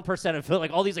the 1% of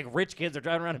like all these like rich kids are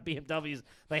driving around in BMWs.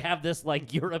 They have this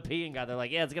like European guy. They're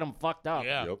like, yeah, let's get them fucked up.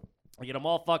 Yeah. Yep. We get them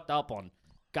all fucked up on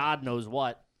God knows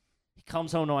what. He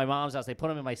comes home to my mom's house. They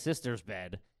put him in my sister's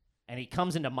bed, and he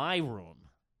comes into my room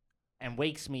and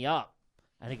wakes me up.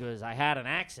 And he goes, I had an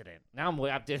accident. Now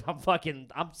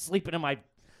I'm sleeping in my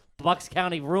Bucks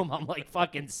County room. I'm like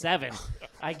fucking 7.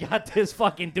 I got this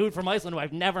fucking dude from Iceland who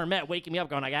I've never met waking me up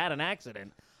going, I had an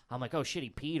accident. I'm like, oh shit,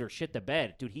 he peed or shit the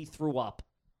bed. Dude, he threw up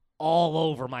all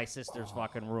over my sister's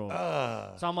fucking room.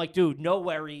 So I'm like, dude, no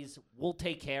worries. We'll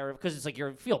take care of it. Because it's like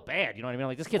you feel bad. You know what I mean?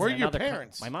 Like this kid's Where in are your another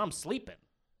parents? My mom's sleeping.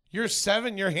 You're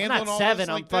 7. You're I'm handling not all 7. this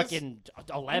I'm like this? fucking You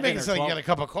 11 make or it sound like 12. you got a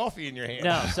cup of coffee in your hand.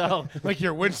 No, so Like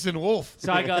you're Winston Wolfe.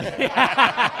 so I go.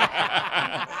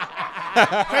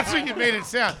 That's what you made it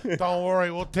sound. Don't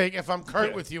worry, we'll take. If I'm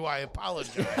curt with you, I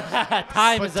apologize.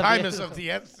 Time But is of time the- is of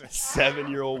the essence.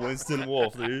 7-year-old Winston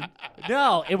Wolfe, dude.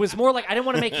 No, it was more like I didn't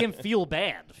want to make him feel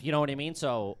bad. You know what I mean?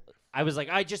 So I was like,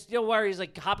 I just don't worry. He's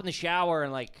like, hop in the shower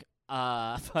and like,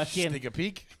 fucking. Take a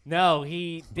peek. No,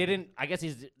 he didn't. I guess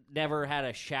he's never had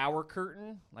a shower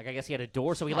curtain. Like, I guess he had a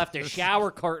door, so he left a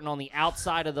shower curtain on the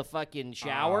outside of the fucking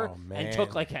shower Oh, and man.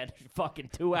 took like a fucking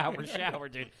 2-hour shower,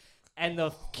 dude. And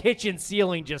the kitchen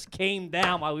ceiling just came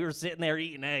down while we were sitting there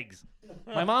eating eggs.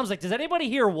 My mom's like, does anybody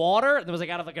hear water? And it was like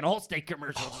out of like an Allstate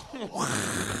commercial.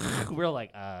 We were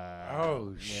like,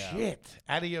 Oh, shit.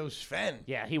 Adios, Fen.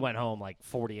 Yeah, he went home like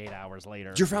 48 hours later.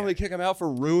 Did your family kick him out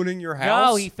for ruining your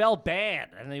house? No, he felt bad,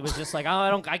 and he was just like,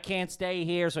 "Oh, I can't stay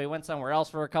here." So he went somewhere else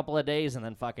for a couple of days, and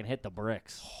then fucking hit the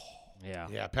bricks. Yeah.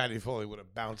 Yeah, Patty Foley would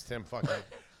have bounced him fucking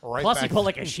right Plus, back. he put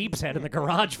like a sheep's head in the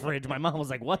garage fridge. My mom was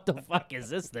like, "What the fuck is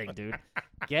this thing, dude?"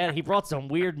 Yeah, he brought some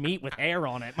weird meat with hair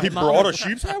on it. He brought a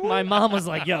sheep's head? My mom was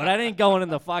like, "Yo, that ain't going in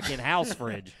the fucking house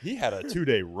fridge." He had a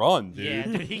 2-day run, dude. Yeah,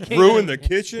 dude, he came Ruined in- the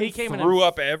kitchen, he came in threw and-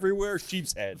 up everywhere,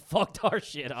 sheep's head. Fucked our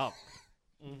shit up.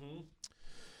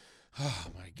 Oh,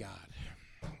 my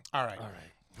God. All right.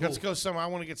 Let's go I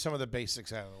want to get some of the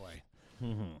basics out of the way.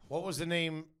 What was the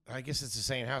name? I guess it's the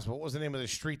same house. But what was the name of the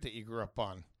street that you grew up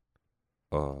on?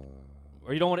 Or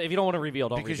if you don't want to reveal,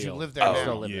 don't Because reveal. you lived there I now.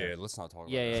 still live yeah, there. let's not talk about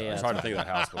Yeah, that. yeah, yeah, I tried to think of that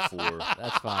house before.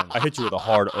 That's fine. I hit you with a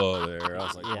hard there. I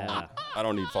was like, Yeah. I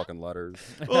don't need fucking letters.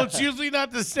 Well, it's usually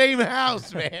not the same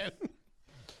house, man.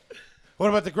 What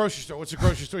about the grocery store? What's the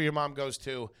grocery store your mom goes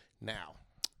to now?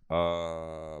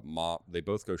 Mom, they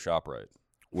both go ShopRite,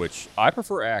 which I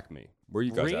prefer Acme. Where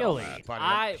you guys at on Really? that? Buddy,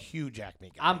 I- I'm a huge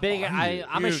Acme guy. I'm big.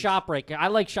 I'm a Huge. ShopRite. I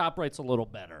like ShopRites a little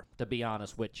better, to be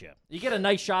honest with you. You get a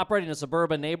nice ShopRite in a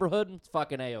suburban neighborhood, it's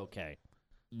fucking A-okay.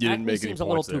 You didn't Acme make any seems a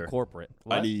little points too there. corporate. I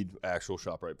What? need actual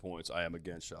ShopRite points. I am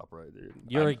against ShopRite, dude.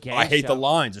 You're I against hate the Shop-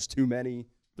 lines. There's too many.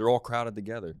 They're all crowded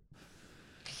together.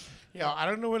 Yeah, I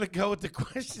don't know where to go with the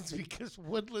questions because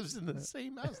Wood lives in the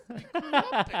same house that I grew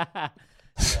up in. Yeah,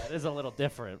 it is a little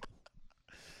different.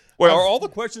 Wait, are all the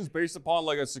questions based upon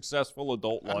like a successful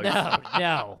adult life?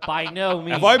 No, by no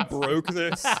means. Have I broke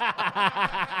this?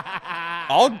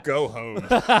 I'll go home.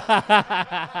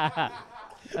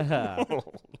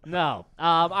 No.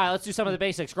 All right, let's do some of the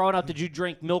basics. Growing up, did you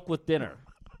drink milk with dinner?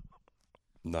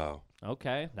 No.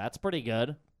 Okay, that's pretty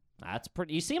good. That's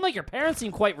pretty. You seem like your parents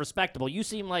seem quite respectable. You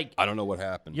seem like I don't know what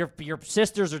happened. your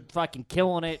sisters are fucking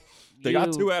killing it. They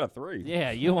got 2 out of 3.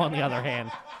 Yeah, you on the other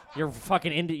hand, you're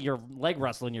fucking you're leg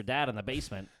wrestling your dad in the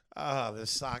basement. The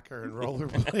soccer and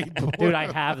rollerblade board. Dude,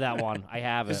 I have that one. I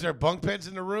have it. Is there bunk beds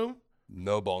in the room?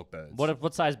 No bunk beds.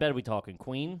 What size bed are we talking?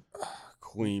 Queen?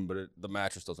 Queen, but the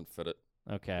mattress doesn't fit it.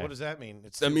 Okay. What does that mean?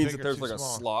 It's That too means big that or there's too like a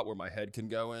small? slot where my head can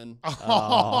go in.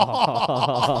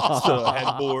 Oh. So the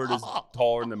headboard is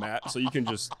taller than the mat, so you can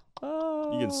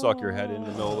suck your head in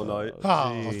the middle of the night.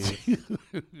 Oh.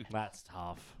 That's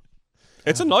tough.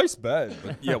 It's a nice bed,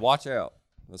 but yeah, watch out.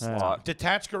 The Yeah. slot.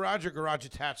 Detached garage or garage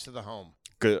attached to the home?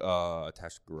 Good,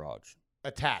 attached garage.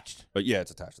 Attached. But yeah,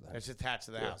 it's attached to the house. It's attached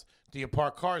to the Yeah. house. Do you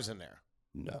park cars in there?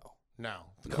 No. No.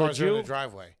 The Could cars are in you? the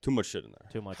driveway. Too much shit in there.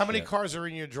 Too much. How many shit. cars are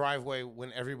in your driveway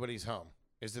when everybody's home?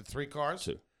 Is it 3 cars?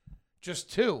 2.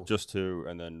 Just 2. Just 2,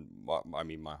 and then,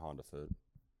 my Honda Fit.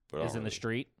 But I Is don't in the really-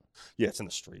 street? Yeah, it's in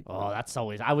the street. Oh, that's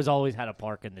always. I was always had to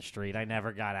park in the street. I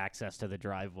never got access to the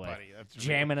driveway. Buddy, that's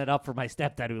Jamming it up for my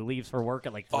stepdad who leaves for work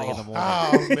at like 3 in the morning.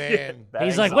 Oh, man. That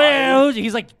He's like, anxiety. well,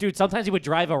 he's like, dude, sometimes he would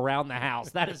drive around the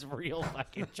house. That is real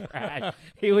fucking trash.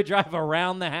 He would drive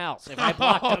around the house. If I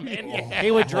blocked him in,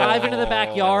 he would drive into the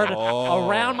backyard,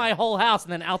 around my whole house,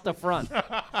 and then out the front.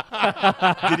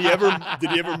 Did he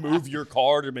ever move your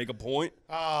car to make a point?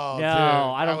 Oh, No, dude,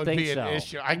 I that don't would think be so. An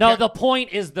issue. No, the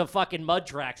point is the fucking mud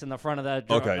tracks in the front of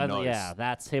the. Okay, nice. Yeah,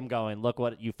 that's him going, look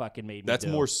what you fucking made me That's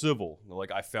do. more civil.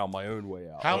 Like I found my own way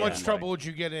out. How Yeah. much trouble would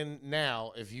you get in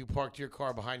now if you parked your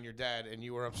car behind your dad and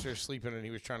you were upstairs sleeping and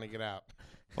he was trying to get out?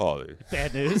 Oh, dude.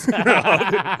 Bad news.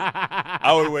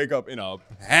 I would wake up in a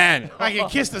panic. I can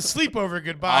kiss the sleepover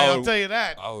goodbye, I'll tell you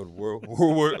that. I would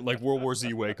like World War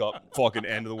Z wake up, fucking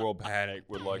end of the world panic.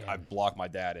 Where like I block my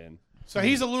dad in. So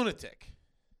he's a lunatic.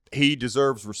 He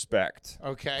deserves respect.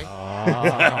 Okay.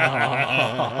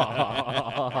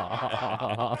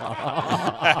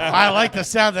 I like the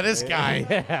sound of this guy.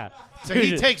 Yeah. So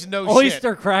he takes no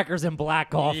Oyster crackers and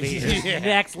black coffee. Yeah.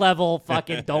 Next level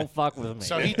fucking don't fuck with me. shit.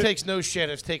 So he takes no shit,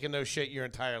 has taken no shit your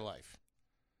entire life.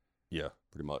 Yeah,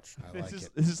 pretty much. I like it.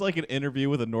 This is like an interview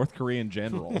with a North Korean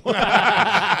general. He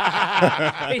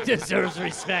deserves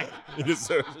respect. He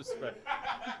deserves respect.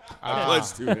 I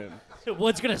pledge to him.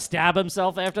 Wood's gonna stab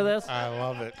himself after this. I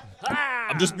love it.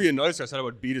 I'm just being nice. I said I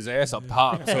would beat his ass up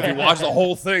top. So if you watch the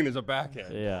whole thing, there's a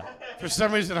backhand. Yeah. For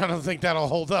some reason, I don't think that'll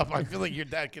hold up. I feel like your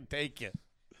dad could take it.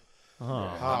 Oh.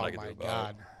 Nothing Oh, I can do my about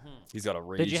God. it. He's got a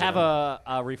rage. Did you have in him.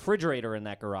 a refrigerator in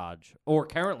that garage, or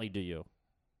currently do you?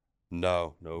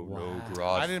 No garage.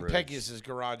 I didn't fridge. peg his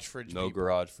garage fridge. No people.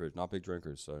 garage fridge. Not big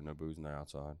drinkers, so no booze in the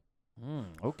outside.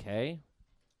 Okay.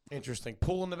 Interesting.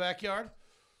 Pool in the backyard?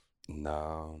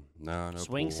 No.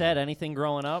 Swing pool. set, anything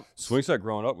growing up? Swing set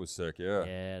growing up was sick. Yeah.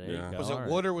 Yeah, there you go. Was it All right.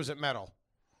 wood or was it metal?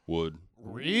 Wood.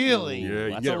 Really? Yeah, you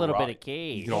That's get a little rock- bit of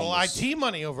cage. you can Well, almost- IT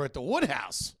money over at the Wood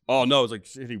House. Oh no, it's like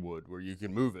shitty wood where you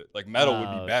can move it. Like metal would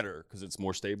Oh. be better because it's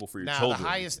more stable for your Now, children. the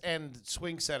highest end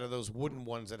swing set are those wooden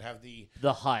ones that have the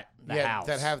The hut, the house.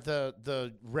 that have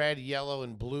the red, yellow,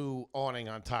 and blue awning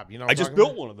on top. You know, I what I'm just talking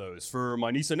built about? one of those for my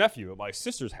niece and nephew at my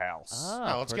sister's house.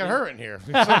 Ah, Oh, let's pretty- get her in here.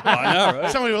 I know,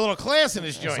 right? Somebody with a little class in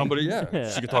this joint. Somebody, yeah.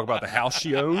 She could talk about the house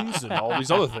she owns and all these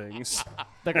other things.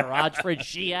 The garage fridge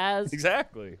she has.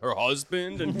 Exactly. Her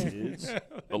husband and kids.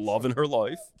 The love in her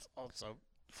life. Also,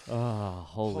 Oh,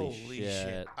 holy, holy shit.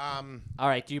 shit. All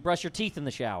right, do you brush your teeth in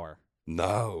the shower?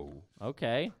 No.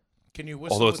 Okay. Can you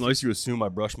whistle? Although it's with nice you assume I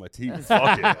brush my teeth.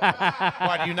 Fuck it.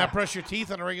 Why do you not brush your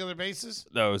teeth on a regular basis?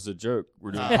 That was a joke.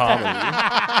 We're doing comedy.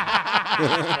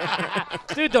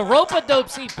 Dude, the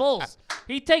rope-a-dope he pulls.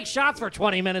 He takes shots for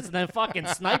 20 minutes and then fucking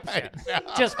snipes it.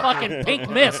 Just fucking pink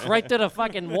mist right to the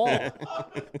fucking wall.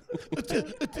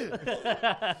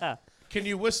 Can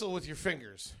you whistle with your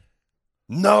fingers?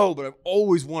 No, but I've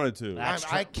always wanted to.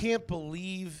 I can't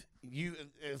believe you.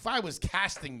 If I was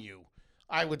casting you,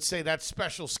 I would say that's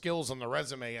special skills on the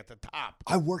resume at the top.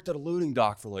 I worked at a loading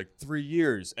dock for like 3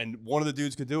 years, and one of the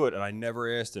dudes could do it, and I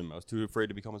never asked him. I was too afraid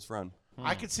to become his friend.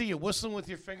 I could see you whistling with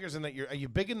your fingers, and that are you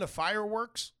big into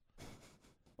fireworks?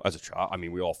 As a child, I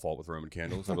mean, we all fought with Roman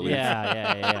candles, I believe.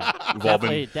 Yeah. We've all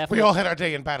Definitely, been, definitely. We all had our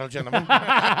day in battle, gentlemen.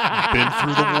 been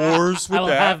through the wars with I will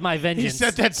that. have my he vengeance.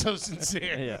 said that so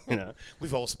sincere. Yeah. You know.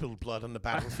 We've all spilled blood on the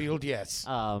battlefield. Yes.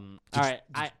 All right.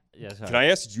 Can I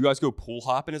ask, did you guys go pool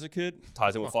hopping as a kid?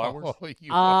 Ties in with fireworks? Oh,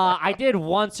 you- I did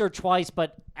once or twice,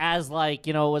 but as like,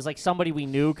 it was like somebody we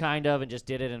knew kind of and just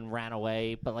did it and ran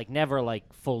away, but like never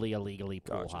like fully illegally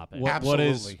pool hopping. What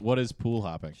Absolutely. is pool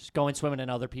hopping? Just going swimming in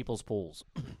other people's pools.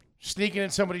 Sneaking in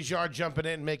somebody's yard, jumping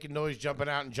in, making noise, jumping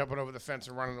out, and jumping over the fence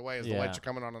and running away as the Yeah. lights are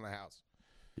coming on in the house.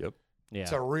 Yep. Yeah.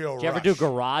 It's a real Did you ever do rush.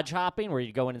 garage hopping where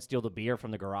you go in and steal the beer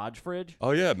from the garage fridge?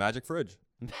 Oh yeah, magic fridge.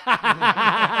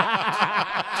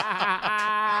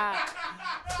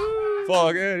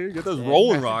 Fuck yeah, dude, get those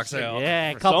Rolling Rocks out.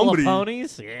 Yeah, a For couple somebody. of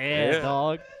ponies. Yeah,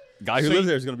 dog. Guy who lives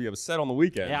there is gonna be upset on the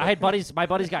weekend. Yeah, I had buddies. My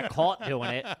buddies got caught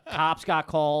doing it. Cops got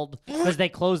called because they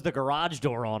closed the garage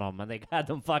door on them and they had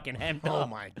them fucking hemmed Oh up.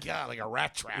 my god, like a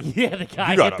rat trap. Yeah, the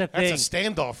guy You hit gotta- the thing. That's a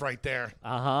standoff right there.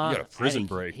 Uh-huh. You got a prison And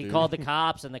break, He dude. called the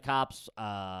cops, and the cops,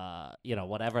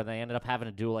 whatever. They ended up having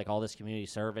to do like all this community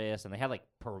service, and they had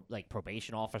like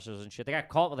probation officers and shit. They got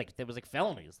caught with like it was like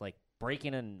felonies, like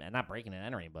breaking and not breaking and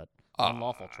entering, but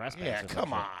unlawful trespass. Yeah, or some come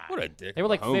shit. on. What a dick. They were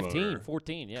like homeowner. 15,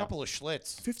 14, yeah. Couple of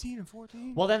Schlitz. 15 and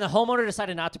 14. Well, then the homeowner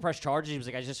decided not to press charges. He was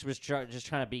like, I just was just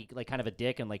trying to be like kind of a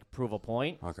dick and like prove a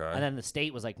point. Okay. And then the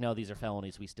state was like, no, these are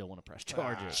felonies. We still want to press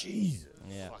charges. Jesus.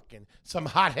 Yeah. Fucking some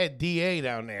hothead DA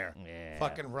down there. Yeah.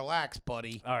 Fucking relax,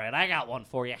 buddy. All right, I got one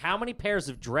for you. How many pairs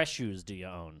of dress shoes do you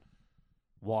own?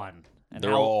 One. And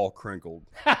They're how- all crinkled.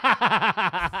 What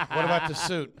about the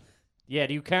suit? Yeah,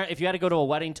 do you care if you had to go to a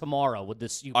wedding tomorrow? Would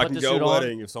this you I put can the go suit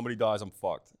wedding. If somebody dies, I'm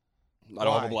fucked. I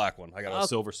don't have Why? a black one. I got a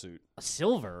silver suit. on? A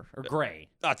silver or gray?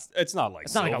 It's not like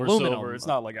It's not like silver, aluminum. silver. It's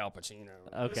not like Al Pacino.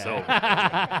 Okay. Silver.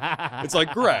 It's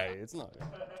like gray. It's not.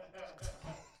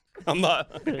 I'm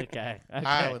not. Okay.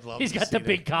 I would love He's to got see the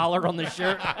big collar on the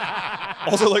shirt.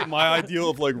 Also, like my ideal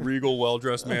of like regal,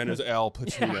 well-dressed man is Al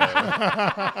Pacino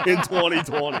in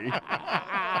 2020.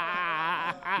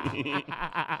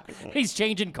 He's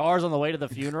changing cars on the way to the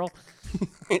funeral.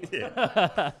 Oh,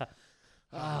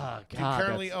 God. Do you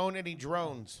currently that's- own any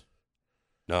drones?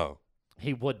 No,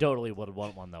 He would totally would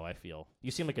want one, though, I feel.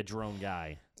 You seem like a drone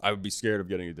guy. I would be scared of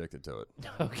getting addicted to it.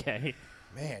 Okay.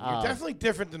 Man, you're definitely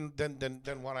different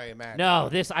than what I imagined. No,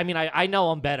 I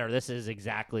know him better. This is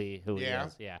exactly who Yeah? he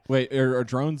is. Yeah. Wait, are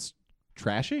drones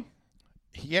trashy?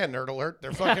 Yeah, nerd alert.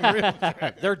 They're fucking real.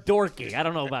 They're dorky. I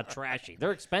don't know about trashy.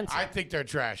 They're expensive. I think they're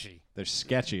trashy. They're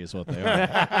sketchy, is what they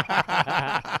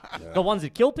are. The ones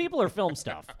that kill people or film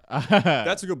stuff?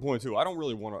 That's a good point too. I don't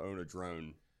really want to own a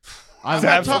drone. I'm,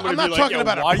 have I'm somebody not be like, talking "Yo,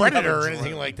 about why a do you have predator a or anything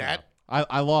drone?" like that.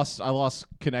 I lost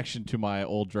connection to my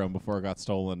old drone before it got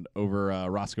stolen over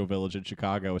Roscoe Village in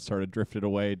Chicago. It started drifting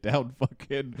away down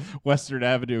fucking Western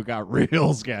Avenue. It got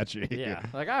real sketchy. Yeah.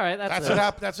 Like, all right, That's what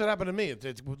happened to me.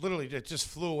 It literally it just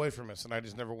flew away from us, and I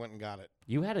just never went and got it.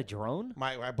 You had a drone?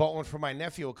 I bought one for my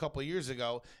nephew a couple of years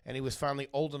ago, and he was finally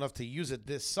old enough to use it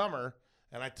this summer.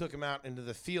 And I took him out into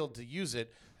the field to use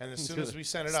it. And as soon as we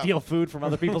sent it up, Steal food from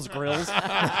other people's grills.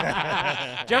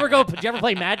 Did you ever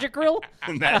play Magic Grill?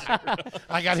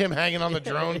 I got him hanging on the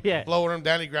drone, Yeah. blowing him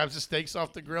down. He grabs the steaks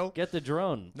off the grill. Get the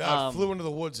drone. No, it flew into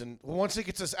the woods, and once it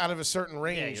gets us out of a certain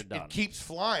range, you're done. it keeps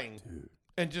flying,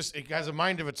 and just it has a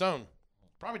mind of its own.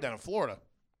 Probably down in Florida.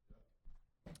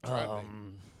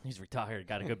 He's retired.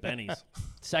 Got a good Benny's.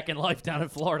 Second life down in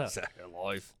Florida. Second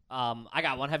life. I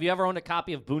got one. Have you ever owned a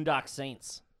copy of Boondock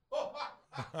Saints?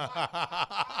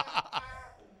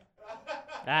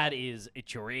 That is a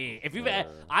tree. If you've,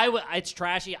 it's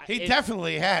trashy. He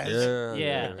definitely has.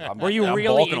 Yeah. I'm, Were you I'm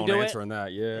really balking into on it? answering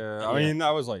that. Yeah. I Yeah. mean,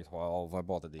 I was like 12. I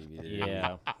bought the DVD.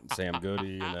 Yeah. Sam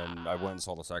Goody, and then I went and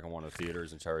saw the second one at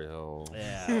theaters in Cherry Hill.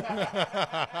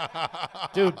 Yeah.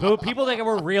 Dude, people that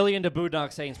were really into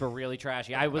Boondock Saints were really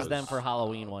trashy. I was them for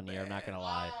Halloween one year. I'm not gonna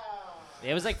lie.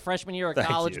 It was like freshman year of Thank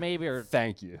college, you. maybe, or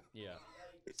Thank you. yeah.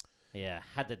 Yeah,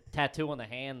 had the tattoo on the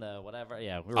hand, the whatever.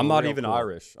 Yeah, we were I'm not real even cool.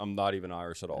 Irish. I'm not even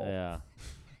Irish at all. Yeah.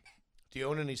 Do you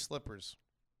own any slippers?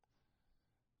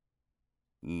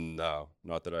 No,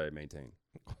 not that I maintain.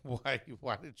 Why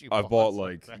did you? I've pause bought like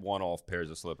like that? one-off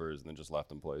pairs of slippers and then just left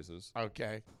them places.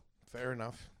 Okay, fair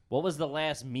enough. What was the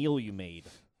last meal you made?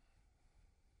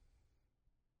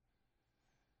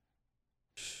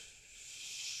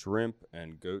 Shrimp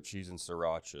and goat cheese and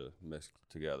sriracha mixed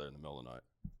together in the middle of the night.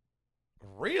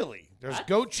 Really? There's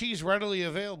goat cheese readily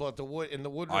available at the wood.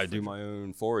 I do my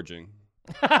own foraging.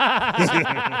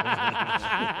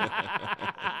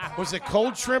 Was it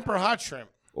cold shrimp or hot shrimp?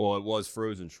 Well, it was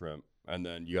frozen shrimp, and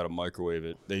then you got to microwave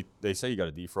it. They say you got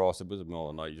to defrost it, but it's the middle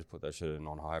of the night. You just put that shit in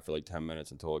on high for like 10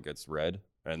 minutes until it gets red,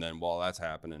 and then while that's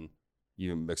happening,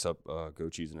 you mix up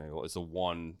goat cheese and egg. It's the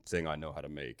one thing I know how to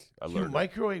make. I You learned. it.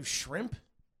 microwave shrimp?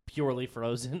 Purely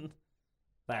frozen.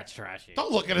 That's trashy.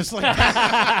 Don't look at us like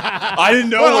that. I didn't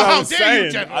know Well, what how I was dare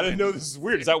you, saying. I gentlemen. didn't know this is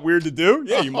weird. Is that weird to do?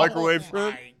 Yeah, you microwave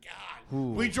shrimp. My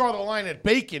God. We draw the line at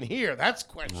bacon here. That's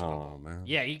questionable. Oh man.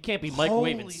 Yeah, you can't be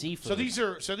microwaving Holy-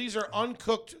 seafood. So these are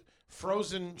uncooked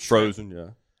frozen shrimp. Frozen, yeah.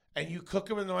 And you cook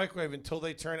them in the microwave until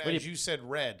they turn, as you said,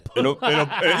 red.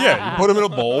 Yeah, you put them in a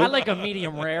bowl. I like a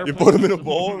medium rare. You put them in a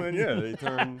bowl, and then they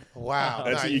turn. Wow.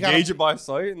 That's Nah, you gauge it by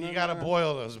sight. And You then, gotta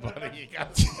boil those, buddy.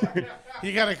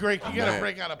 You gotta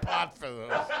break out a pot for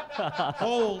those.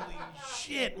 Holy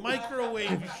shit!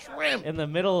 Microwave shrimp. In the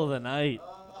middle of the night.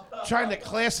 Trying to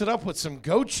class it up with some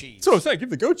goat cheese. So I'm saying, give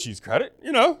the goat cheese credit.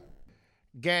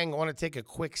 Gang, I want to take a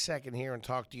quick second here and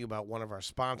talk to you about one of our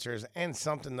sponsors and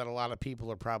something that a lot of people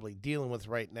are probably dealing with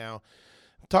right now.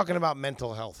 I'm talking about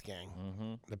mental health,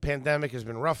 gang. The pandemic has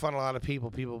been rough on a lot of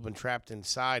people. People have been trapped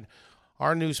inside.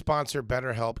 Our new sponsor,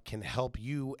 BetterHelp, can help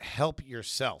you help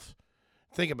yourself.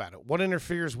 Think about it. What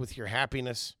interferes with your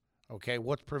happiness? Okay,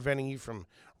 what's preventing you from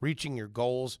reaching your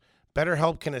goals?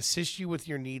 BetterHelp can assist you with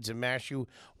your needs and match you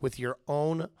with your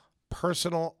own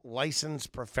personal,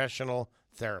 licensed professional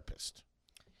therapist.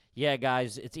 Yeah,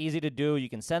 guys, it's easy to do. You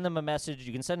can send them a message.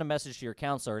 You can send a message to your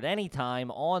counselor at any time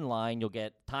online. You'll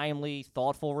get timely,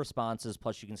 thoughtful responses.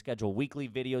 Plus, you can schedule weekly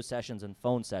video sessions and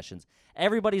phone sessions.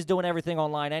 Everybody's doing everything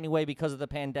online anyway because of the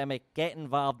pandemic. Get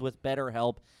involved with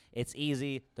BetterHelp. It's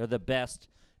easy. They're the best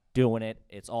doing it.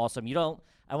 It's awesome. And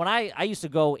when I used to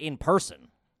go in person,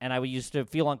 and I used to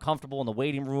feel uncomfortable in the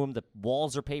waiting room. The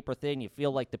walls are paper thin. You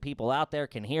feel like the people out there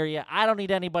can hear you. I don't need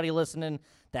anybody listening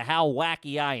to how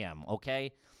wacky I am,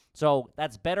 okay? So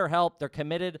that's BetterHelp. They're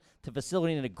committed to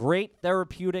facilitating great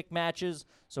therapeutic matches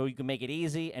so you can make it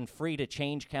easy and free to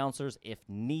change counselors if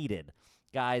needed.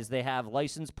 Guys, they have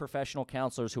licensed professional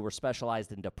counselors who are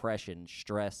specialized in depression,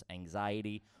 stress,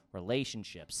 anxiety,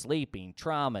 relationships, sleeping,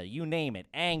 trauma, you name it,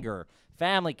 anger,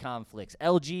 family conflicts,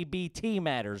 LGBT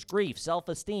matters, grief,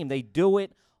 self-esteem. They do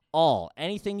it all.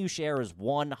 Anything you share is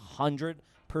 100%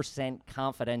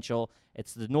 confidential.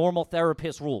 It's the normal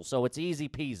therapist rule, so it's easy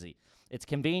peasy. It's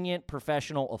convenient,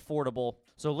 professional, affordable.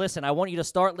 So listen, I want you to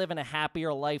start living a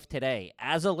happier life today.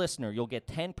 As a listener, you'll get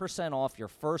 10% off your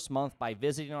first month by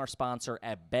visiting our sponsor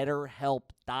at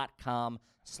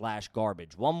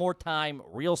betterhelp.com/garbage. One more time,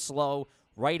 real slow.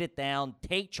 Write it down.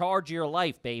 Take charge of your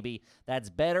life, baby. That's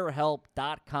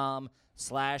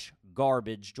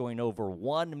betterhelp.com/garbage. Join over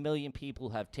 1 million people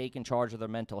who have taken charge of their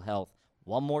mental health.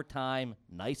 One more time,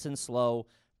 nice and slow.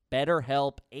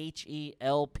 BetterHelp,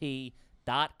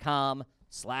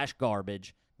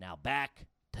 HELP.com/garbage. Now back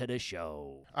to the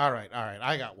show. All right.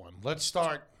 I got one. Let's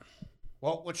start.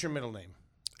 Well, what's your middle name?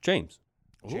 James.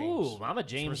 Ooh, I'm a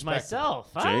James respectable.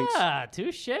 myself. James.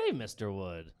 Touche, Mr.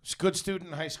 Wood. Good student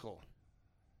in high school.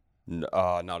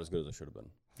 Not as good as I should have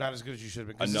been. Not as good as you should have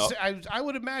been. 'Cause No. I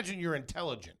would imagine you're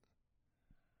intelligent.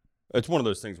 It's one of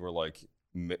those things where, like,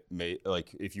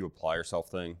 like if you apply yourself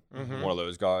thing, one of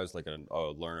those guys, like a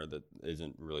learner that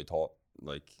isn't really taught,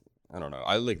 like, I don't know.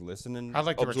 I like listening. I'd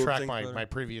like to absorb retract things better. my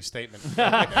previous statement.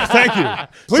 Thank you.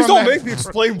 Please don't make me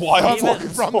explain why I'm fucking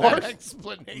From smart. that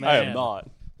explanation. I am not.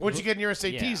 What'd you get in your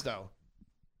SATs, Yeah. though?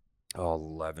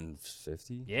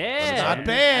 1150. Yeah. Not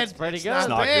bad. That's pretty It's good. It's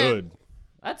not bad. good.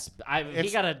 He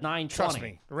got a 920. Trust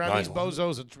me. Around these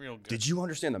bozos, it's real good. Did you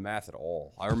understand the math at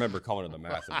all? I remember coming to the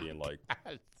math and being like,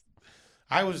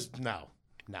 I was no.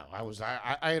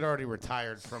 I had already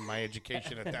retired from my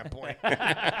education at that point.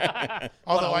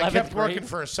 Although I 11th kept working grade?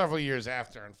 for several years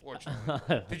after,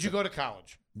 unfortunately. Did you go to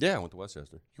college? yeah, I went to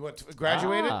Westchester. You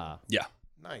graduated? Ah, Yeah.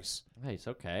 Nice. nice,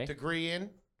 okay. Degree in?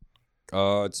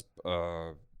 It's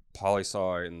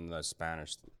poli-sci and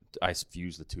Spanish. I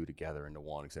fused the two together into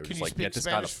one because they were Can just you like, speak get this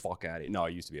guy the Spanish? fuck out of here. No, I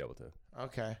used to be able to.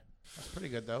 Okay. That's pretty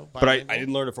good, though. But I Bilingual?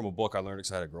 didn't learn it from a book. I learned it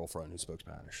because I had a girlfriend who spoke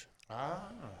Spanish.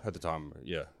 Ah. At the time,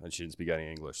 yeah, and she didn't speak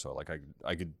any English, so like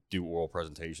I could do oral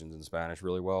presentations in Spanish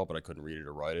really well, but I couldn't read it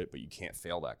or write it. But you can't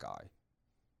fail that guy.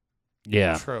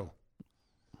 Yeah, True.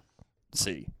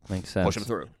 See, makes sense. push him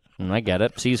through. I get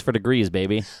it. C's for degrees,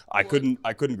 baby. I couldn't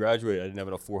graduate. I didn't have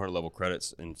enough 400 level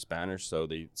credits in Spanish, so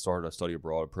they started a study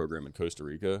abroad program in Costa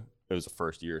Rica. It was the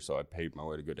first year, so I paid my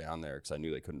way to go down there because I knew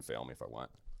they couldn't fail me if I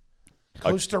went.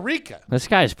 Costa Rica. This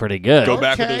guy's pretty good. Go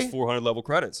back with Okay. those 400 level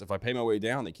credits. If I pay my way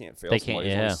down, they can't fail. They can't, somebody.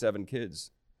 There's only yeah. 7 kids.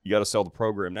 You got to sell the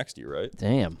program next year, right?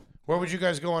 Damn. Where would you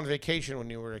guys go on vacation when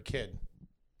you were a kid?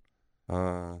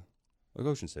 Like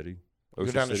Ocean City. Go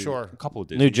Ocean down the City. shore. A couple of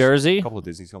Disneys. New Jersey? A couple of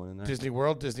Disneys coming in there. Disney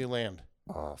World, Disneyland.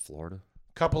 Florida.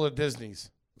 Couple of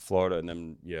Disneys. Florida, and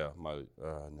then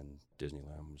and then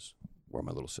Disneyland was where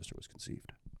my little sister was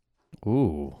conceived.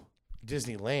 Ooh.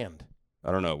 Disneyland.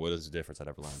 I don't know what is the difference at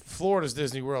Everland. Florida's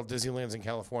Disney World. Disneyland's in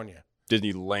California.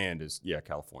 Disneyland is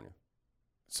California.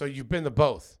 So you've been to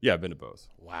both. Yeah, I've been to both.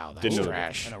 Wow, that's Didn't know the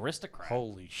trash. An aristocrat.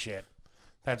 Holy shit.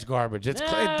 That's garbage. It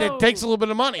No. takes a little bit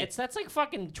of money. That's like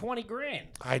fucking 20 grand.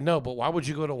 I know, but why would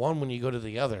you go to one when you go to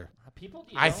the other? People,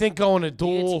 I think going to it's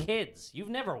dual. kids. You've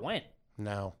never went.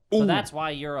 No. So Ooh. that's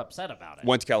why you're upset about it.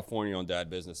 Went to California on dad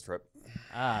business trip.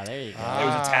 Ah, there you go. It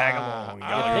was a tag along. You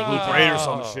got piggy like a parade or bank.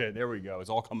 some shit. There we go. It's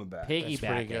all coming back. That's Piggyback.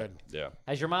 pretty good. Yeah.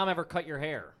 Has your mom ever cut your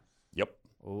hair? Yep.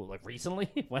 Oh, like recently?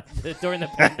 During the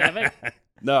pandemic?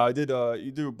 No, I did.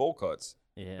 You do bowl cuts,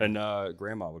 Yeah. and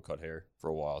grandma would cut hair for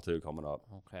a while too, coming up.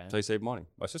 Okay. So they save money.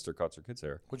 My sister cuts her kids'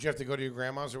 hair. Would you have to go to your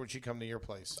grandma's or would she come to your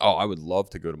place? Oh, I would love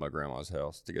to go to my grandma's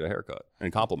house to get a haircut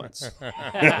and compliments.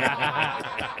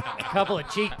 A couple of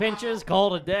cheek pinches,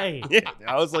 called a day. Yeah,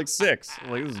 I was like 6.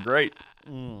 I'm like, this is great.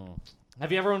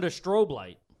 Have you ever owned a strobe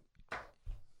light?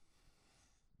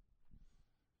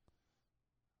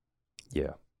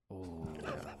 Yeah.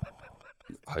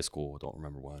 High school, don't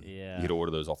remember when. Yeah. You could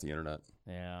order those off the internet.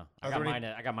 Yeah. Are I got there mine.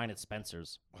 I got mine at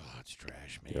Spencer's. Oh, it's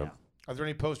trash, man. Yep. Are there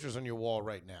any posters on your wall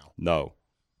right now? No.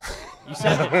 You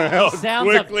sound, he sounds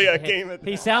quickly I up- came at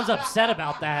He sounds upset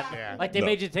about that. Yeah. Like they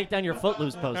made you take down your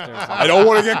Footloose poster. I don't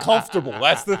want to get comfortable.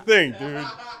 That's the thing, dude.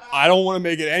 I don't want to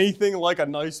make it anything like a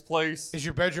nice place. Is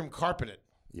your bedroom carpeted?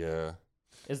 Yeah.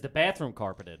 Is the bathroom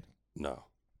carpeted? No.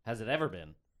 Has it ever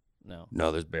been? No.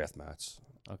 No, there's bath mats.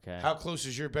 Okay. How close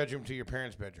is your bedroom to your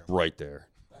parents' bedroom? Right there.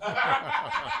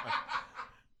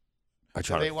 I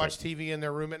try Do to they watch TV in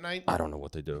their room at night? I don't know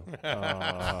what they do.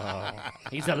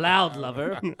 He's a loud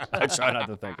lover. I try not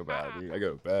to think about it. Dude. I go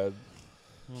to bed.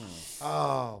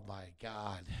 Oh my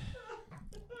God.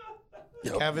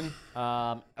 Yep. Kevin,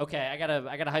 Okay, I got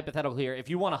a hypothetical here. If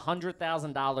you won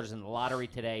 $100,000 in the lottery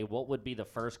today, what would be the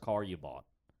first car you bought?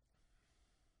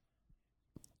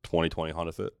 2020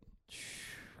 Honda Fit.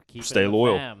 Keep Stay it in the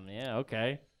loyal. fam. Yeah,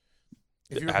 okay.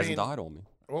 if It you were hasn't being, died on me.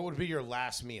 what would be your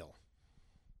last meal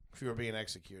if you were being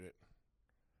executed?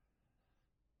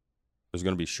 There's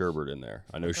going to be sherbet in there.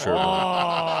 I know sherbet. Oh.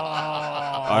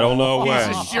 I don't know He's when.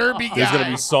 a Sherby guy. There's going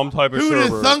to be some type of Who'd have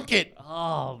sherbet. thunk it?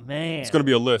 Oh, man. It's going to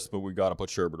be a list, but we got to put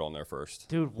sherbet on there first.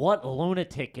 Dude, what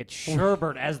lunatic gets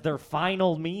sherbet as their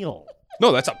final meal?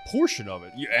 No, that's a portion of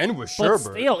it. You end with But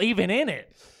sherbet. still, even in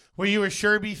it. Were you a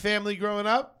Sherby family growing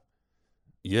up?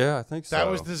 Yeah, I think so. That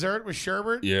was dessert with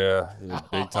sherbet? Yeah,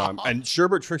 big time. And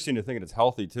sherbet tricks you into thinking it's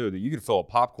healthy too. That you could fill a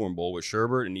popcorn bowl with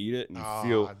sherbet and eat it, and you Oh,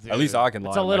 feel. dude. At least I can.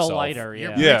 It's lie a to little myself. lighter,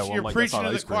 You're, yeah. Yeah, preach- well, you're I'm like, preaching that's not to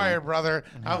the ice cream. choir, brother.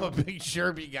 I'm a big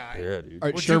Sherby guy. Yeah, dude. All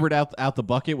right, Would sherbet out the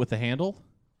bucket with the handle.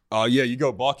 Yeah, you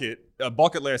go bucket. A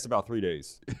bucket lasts about 3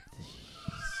 days.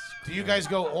 Do you guys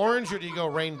go orange or do you go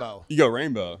rainbow? You go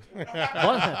rainbow,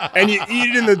 What? and you eat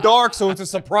it in the dark, so it's a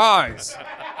surprise.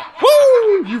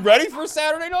 Woo! You ready for a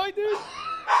Saturday night, dude?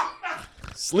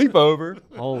 Sleepover.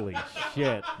 Holy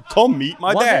shit. Come meet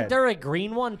my Wasn't dad. there a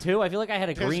green one, too? I feel like I had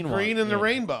a There's green green one. in the Yeah.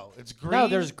 rainbow. It's green. No,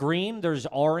 there's green, there's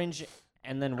orange,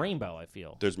 and then rainbow, I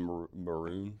feel. There's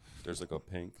maroon. There's like a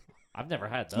pink. I've never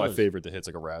had those. It's my favorite that hits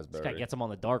like a This guy raspberry. gets them on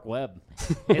the dark web.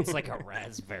 It's like a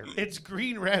raspberry. It's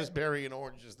green, raspberry, and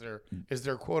orange is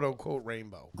their quote unquote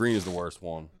rainbow. Green is the worst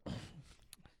one.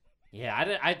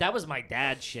 Yeah, that was my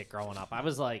dad's shit growing up. I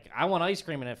was like, I want ice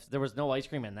cream, and if there was no ice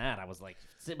cream in that, I was like,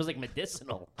 it was like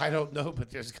medicinal. I don't know, but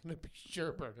there's gonna be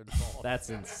sherbet involved. That's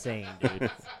insane, dude.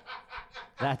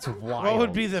 That's wild. What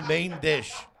would be the main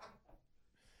dish?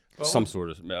 Some sort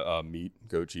of meat,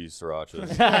 goat cheese, sriracha.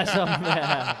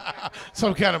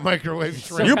 Some kind of microwave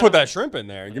shrimp. You put that shrimp in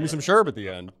there and give me some sherbet at the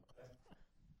end.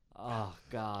 Oh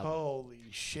God. Holy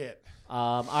shit!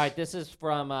 All right, this is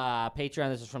from Patreon.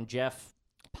 This is from Jeff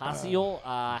Pasiel.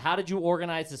 How did you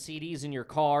organize the CDs in your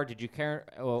car? Did you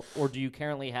or do you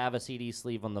currently have a CD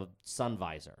sleeve on the sun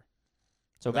visor?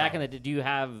 So back in the do you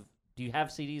have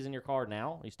CDs in your car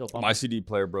now? Are you still bumping? My CD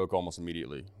player broke almost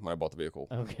immediately when I bought the vehicle.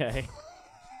 Okay.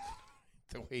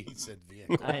 The way he said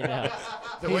vehicle. I know.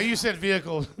 The way you said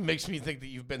vehicle makes me think that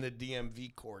you've been to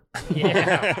DMV court.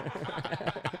 Yeah.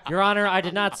 Your Honor, I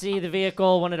did not see the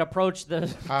vehicle when it approached the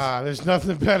There's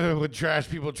nothing better when trash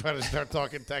people try to start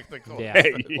talking technical. yeah.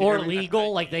 Hey. Or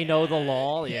legal, like they know the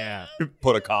law. Yeah.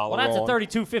 Put a collar Well, that's a on.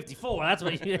 3254. That's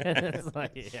what it's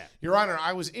like, yeah. Your Honor,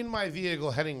 I was in my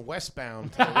vehicle heading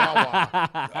westbound to the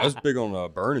Wawa. I was big on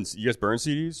burning. You guys burn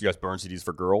CDs? You guys burn CDs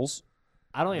for girls?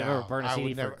 I don't even No, ever burn a I CD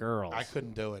would for never- girls. I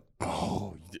couldn't do it.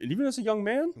 Oh, and even as a young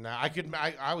man? No,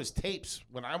 I was tapes.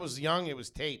 When I was young, it was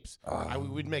tapes.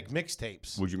 We'd make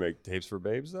mixtapes. Would you make tapes for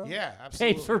babes though? Yeah,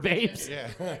 absolutely. Tapes for babes. Yeah.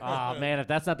 Oh man, if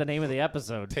that's not the name of the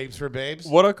episode. Tapes for babes.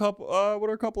 What are a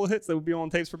couple of hits that would be on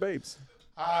tapes for babes?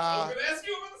 Ask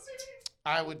you about the CD.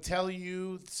 I would tell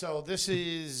you. So this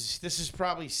is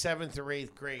probably 7th or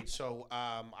 8th grade. So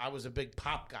I was a big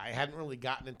pop guy. I hadn't really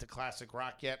gotten into classic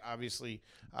rock yet. Obviously,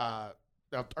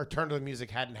 our turn to the music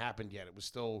hadn't happened yet. It was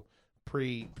still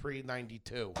pre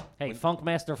 92. Hey,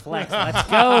 Funkmaster Flex, let's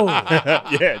go.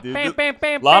 Yeah, dude. Bam, bam,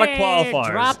 bam, Lot of bam.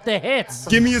 qualifiers. Drop the hits.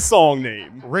 Give me a song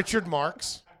name. Richard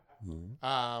Marx.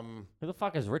 Who the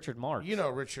fuck is Richard Marx? You know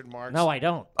Richard Marx. No, I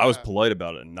don't. I was polite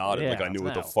about it and nodded like Yeah, I knew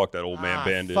what the no. fuck that old man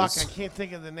band fuck, is. I can't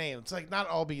think of the name. It's like not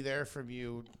I'll Be There From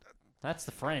You. That's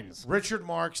the Friends. Richard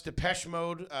Marx, Depeche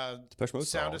Mode, Depeche Mode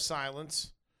Sound song. of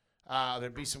Silence.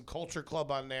 There'd be some Culture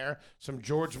Club on there. Some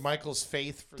George Michael's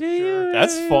Faith for Do you sure.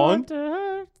 That's really fun. want to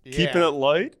hurt? Keeping Yeah. it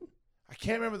light. I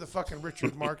can't remember the fucking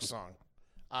Richard Marx song.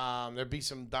 There'd be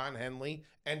some Don Henley,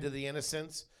 End of the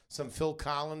Innocents. Some Phil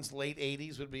Collins, late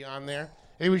 80s would be on there.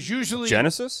 It was usually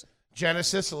Genesis?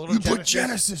 Genesis, a little Genesis.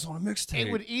 Genesis on a mixtape.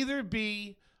 It would either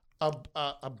be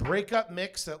a breakup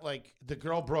mix that like the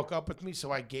girl broke up with me,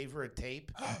 so I gave her a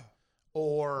tape,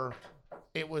 or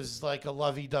it was like a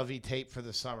lovey-dovey tape for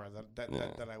the summer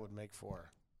that I would make for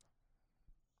her.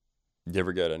 You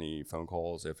ever get any phone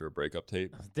calls after a breakup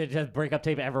tape? Did the breakup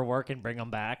tape ever work and bring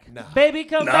them back? No. Baby,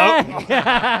 come back.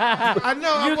 I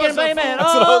know. You can blame it That's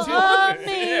what I was all on wondering.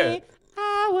 me. Yeah.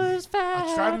 I was fat.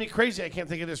 It's driving me crazy. I can't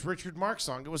think of this Richard Marx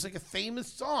song. It was like a famous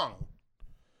song.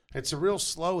 It's a real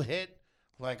slow hit,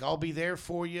 like "I'll Be There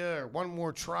For You" or "One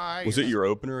More Try." Was it your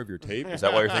opener of your tape? Is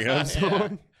that why you're thinking of that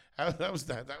song? That was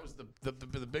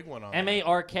the big one on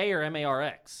M-A-R-K or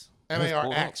M-A-R-X?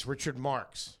 M-A-R-X. Richard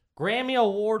Marx. Grammy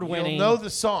Award winning. You'll know the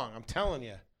song. I'm telling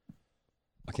you.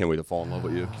 I can't wait to fall in love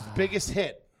with you. Biggest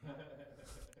hit.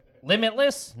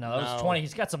 Limitless? No, that was No. 20.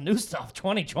 He's got some new stuff.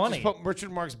 2020. Just put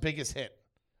Richard Marx' biggest hit.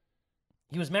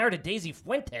 He was married to Daisy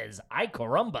Fuentes. Ay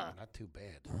caramba. Not too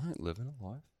bad. All right, living a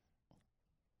life.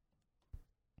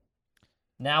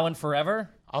 Now and forever.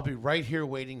 I'll be right here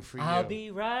waiting for you. I'll be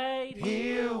right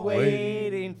here waiting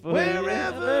waiting for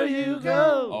wherever you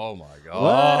go. Oh my god.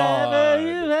 Whatever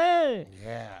you like.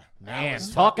 Yeah. Man,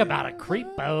 talk about a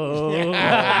creepo.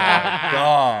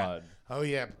 God. Oh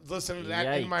yeah. Listen to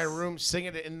that in my Yikes. room,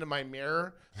 singing it into my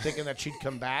mirror, thinking that she'd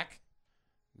come back.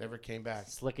 Never came back.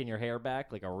 Slicking your hair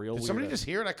back like a real Did weirdo. somebody just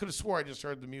hear it? I could have swore I just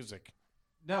heard the music.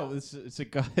 No,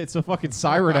 it's a fucking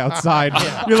siren outside.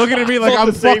 You're looking at me like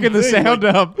I'm fucking the sound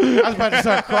up. I was about to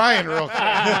start crying real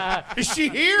quick. Is she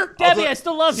here? Debbie, I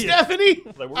still love you. Stephanie?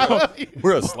 Like, I love you.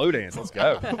 we're a slow dance. Let's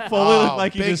go. Fully looked Oh,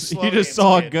 like you big just slow dance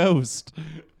saw a kid. ghost.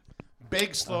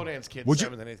 Big slow dance kid, Would you?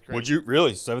 7th and 8th grade. Would you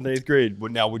really 7th, 8th grade?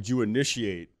 Would you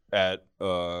initiate at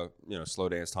slow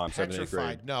dance time 7th, 8th grade?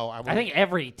 Petrified. No, I would. I think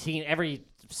every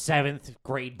 7th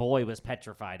grade boy was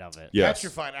petrified of it. Yes.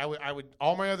 Petrified. I would.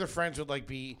 All my other friends would like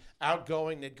be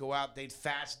outgoing. They'd go out. They'd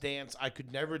fast dance. I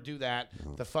could never do that.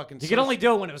 The fucking. You could only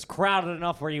do it when it was crowded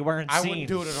enough where you weren't I seen. wouldn't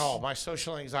do it at all. My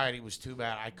social anxiety was too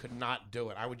bad. I could not do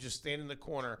it. I would just stand in the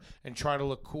corner and try to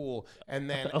look cool, and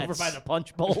then Over by the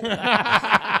punch bowl.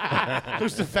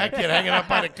 who's the fat kid hanging up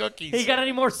by the cookies? You got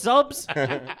any more subs?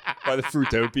 By the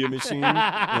Fruitopia machine.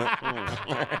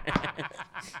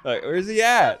 Like, where's he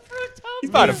at? He's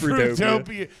by the Fruitopia.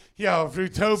 Fruitopia. Yo,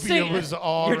 Fruitopia Sing was it.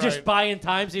 all You're right. just buying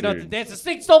time so you don't have to Dude. dance. The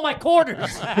snake stole my quarters.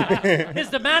 Is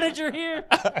the manager here?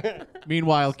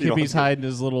 Meanwhile, You don't Kippy's do it. hiding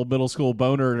his little middle school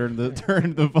boner during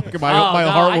the fucking my Oh,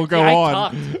 no, heart will go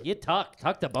on. Tucked. You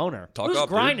tucked the boner. Tuck Who's up, dude.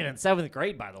 grinding in 7th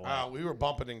grade, by the way? We were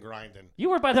bumping and grinding. You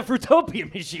were by the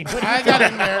Fruitopia machine. What I are you got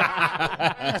doing? in there.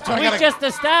 That's why I We got just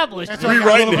established. That's why I got a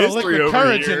Rewriting little bit of history liquid over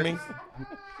courage here. in me.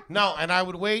 No, and I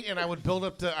would wait, and I would build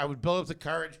up the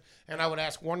courage, and I would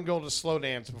ask one girl to slow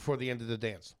dance before the end of the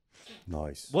dance.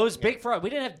 Nice. What was big for us? We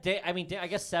didn't have. I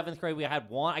guess 7th grade we had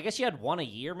one. I guess you had one a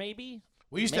year, maybe.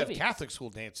 We used to Maybe. have Catholic school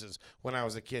dances when I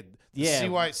was a kid. The Yeah.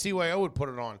 CYO would put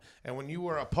it on. And when you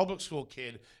were a public school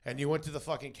kid and you went to the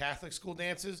fucking Catholic school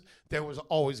dances, there was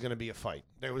always going to be a fight.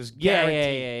 There was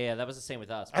guaranteed. Yeah. That was the same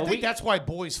with us. I But think that's why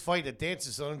boys fight at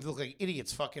dances, so they don't look like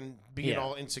idiots fucking being Yeah.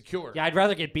 all insecure. Yeah, I'd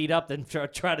rather get beat up than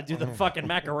try to do the fucking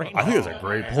Macarena. I think that's a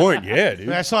great point. Yeah, dude.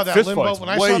 When I saw that Fist limbo, fight's when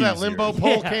I way saw that easier. limbo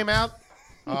pole Yeah. came out,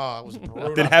 oh, it was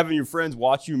brutal. Than having your friends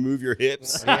watch you move your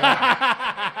hips.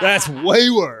 That's way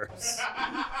worse.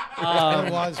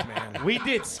 It was, man. We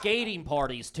did skating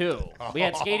parties too. We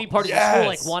had skating parties at school,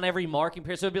 like Yes. one every marking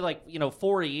period. So it'd be like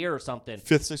 4 a year or something.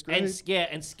 5th, 6th grade.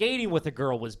 And skating with a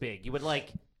girl was big. You would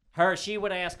like her. She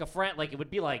would ask a friend. Like it would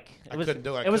be like it I was. couldn't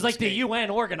do it. I It was couldn't like skate. the UN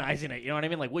organizing it. You know what I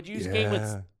mean? Like, would you skate with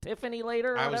Yeah. Tiffany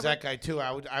later? Or I was whatever? that guy too.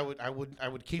 I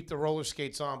would keep the roller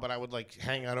skates on, but I would like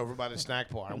hang out over by the snack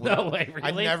bar. I No wouldn't- way, I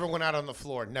really? never went out on the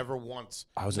floor. Never once.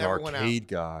 I was an never went out. arcade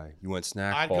guy. You went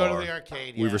snack I'd bar. go to the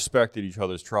arcade. We yeah. respected each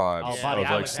other's tribes. Oh, Yeah. buddy, I was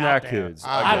I like was snack out there. kids.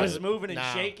 I I was get moving and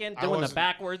No, shaking, I doing the wasn't-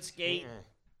 backward skate,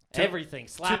 everything,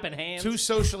 slapping hands. Too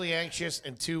socially anxious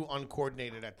and too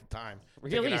uncoordinated at the time. to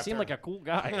Really, get you out seem there. like a cool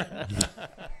guy.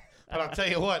 But I'll tell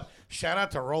you what. Shout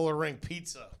out to Roller Ring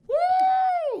Pizza.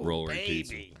 roller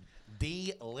pizza. baby.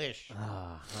 Delish.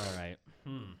 All right.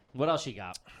 What else you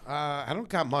got? I don't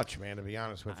got much, man, to be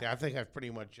honest with you. I think I've pretty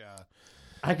much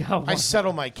I got one. I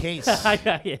settled my case.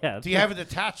 yeah. Do you have a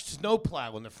detached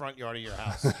snowplow in the front yard of your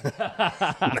house?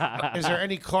 Is there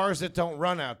any cars that don't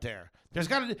run out there? There's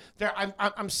got to there.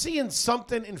 I'm seeing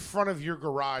something in front of your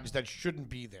garage that shouldn't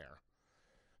be there.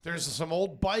 There's some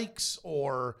old bikes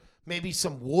or maybe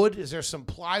some wood. Is there some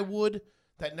plywood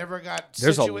that never got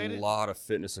There's situated? a lot of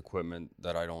fitness equipment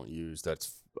that I don't use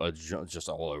that's just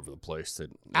all over the place.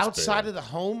 Outside of the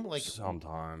home, like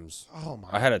sometimes. oh my!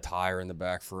 I had a tire in the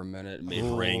back for a minute. It made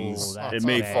rings. that's It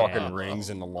made bad. fucking rings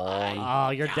in the lawn.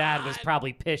 Oh, your dad was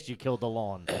probably pissed you killed the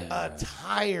lawn. a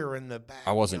tire in the back.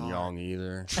 I wasn't young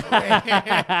either. This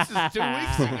is 2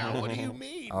 weeks ago. What do you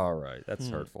mean? All right, that's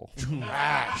hurtful.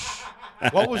 Trash.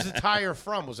 What was the tire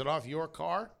from? Was it off your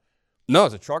car? No,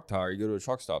 it's a truck tire. You go to a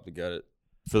truck stop to get it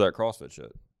for that CrossFit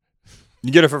shit.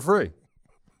 You get it for free.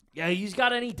 Yeah, you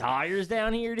got any tires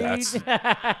down here, dude?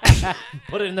 That's-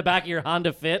 Put it in the back of your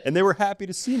Honda Fit. And they were happy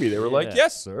to see me. They were like, Yeah.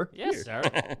 "Yes, sir." Yes, Here." sir.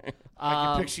 I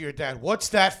can picture your dad. What's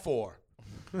that for?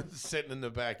 Sitting in the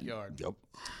backyard. Yep.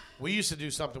 We used to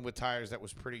do something with tires that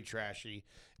was pretty trashy.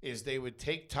 Is they would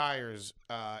take tires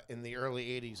in the early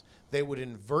 80s. They would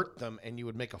invert them, and you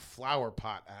would make a flower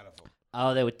pot out of them.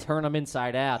 Oh, they would turn them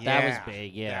inside out. That was Yeah,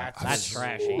 big. Yeah, that's that's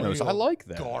trashy. No, so I like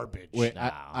that. Garbage. Wait,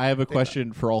 No. I have a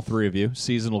question for all three of you.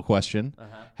 Seasonal question.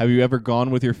 Uh-huh. Have you ever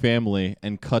gone with your family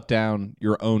and cut down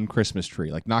your own Christmas tree?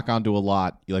 Like knock onto a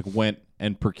lot, you like went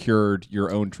and procured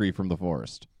your own tree from the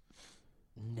forest.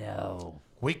 No.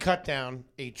 We cut down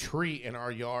a tree in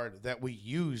our yard that we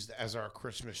used as our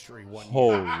Christmas tree one year.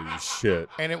 Holy shit.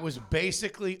 And it was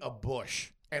basically a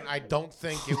bush. And I don't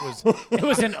think it was. It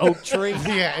was an oak tree.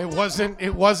 Yeah, it wasn't.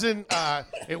 It wasn't a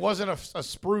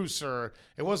spruce or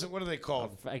it wasn't. What are they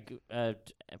called?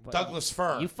 Douglas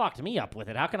fir. You fucked me up with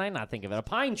it. How can I not think of it? A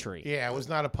pine tree. Yeah, it was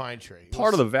not a pine tree. It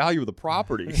Part was, of the value of the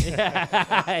property.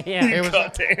 yeah.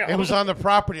 it was on the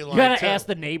property line. You gotta too. ask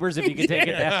the neighbors if you can take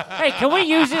it down. Hey, can we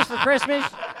use this for Christmas?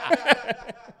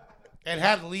 It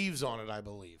had leaves on it, I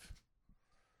believe.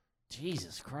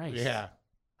 Jesus Christ. Yeah.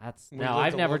 That's We no, lived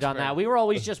I've in never done Wilkes-Barre. that. We were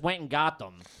always just went and got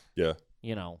them. Yeah.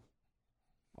 You know.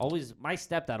 Always my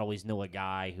stepdad always knew a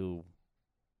guy who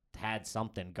had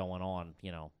something going on,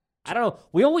 you know. I don't know.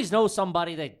 We always know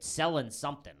somebody that's selling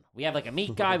something. We have like a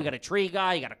meat guy, we got a tree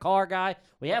guy, you got a car guy.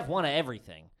 We have one of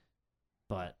everything.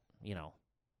 But, you know.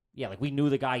 Yeah, like we knew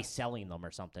the guy selling them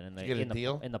or something in the You get a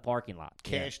deal? in the parking lot.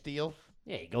 Cash deal.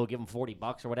 Yeah, you go give him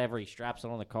 $40 or whatever, he straps it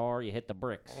on the car, you hit the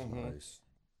bricks. Nice.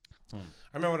 I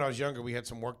remember when I was younger, we had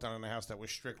some work done in the house that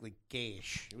was strictly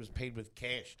cash. It was paid with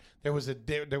cash. There was a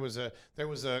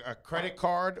credit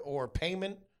card or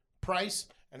payment price,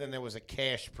 and then there was a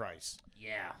cash price.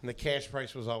 Yeah. And the cash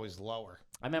price was always lower.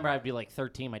 I remember I'd be like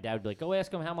 13. My dad would be like, go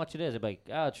ask him how much it is. I'd be like,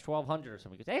 oh, it's $1,200 or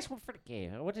something. He goes, ask him for the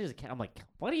game. What is it? I'm like,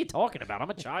 what are you talking about? I'm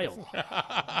a child.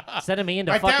 Sending me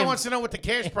into My fucking... dad wants to know what the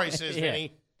cash price is, Yeah.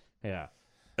 Vinny. Yeah.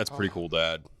 That's pretty cool,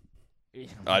 Dad.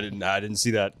 I didn't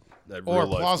see that Or real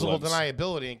life plausible glimpse.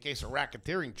 deniability in case of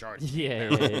racketeering charge.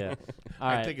 Yeah. All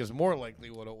I right. think is more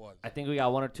likely what it was. I think we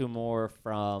got one or two more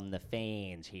from the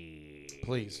fans here.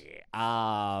 Please.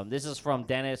 This is from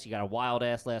Dennis. You got a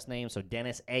wild-ass last name, so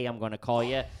Dennis A, I'm going to call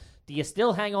you. Do you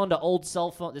still hang on to old cell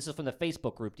phone? This is from the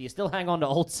Facebook group. Do you still hang on to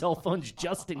old cell phones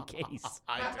just in case?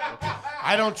 I do.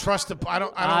 I don't trust the. I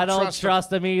don't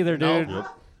trust them either, Nope. dude. Yep.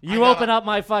 You I open gotta- up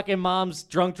my fucking mom's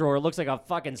drunk drawer. It looks like a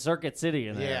fucking Circuit City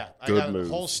in there. Yeah, I Good got move. a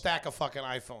whole stack of fucking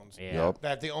iPhones. Yeah. Yep.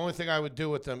 That the only thing I would do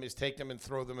with them is take them and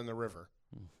throw them in the river.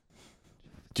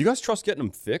 Do you guys trust getting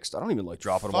them fixed? I don't even like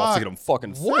dropping them off to Fuck. get them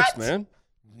fucking What? fixed, man.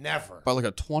 Never. By like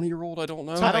a 20-year-old, I don't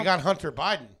know. That's how they got Hunter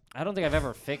Biden. I don't think I've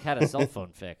ever had a cell phone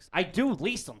fix. I do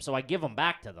lease them, so I give them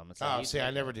back to them. It's like, Oh, see, I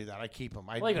never do that. I keep them.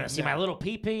 Well, you're gonna see my little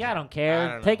PP? I don't I care.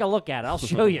 don't know. Take a look at it. I'll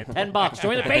show you. $10.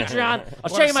 Join the Patreon. I'll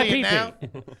show Wanna you my see it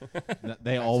PP. now?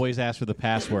 They always ask for the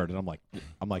password, and I'm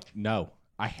like, no,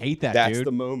 I hate that, That's dude.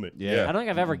 the moment. Yeah. I don't think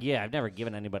I've never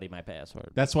given anybody my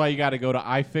password. That's why you got to go to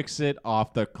iFixit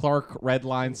off the Clark Red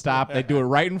Line stop. They do it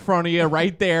right in front of you,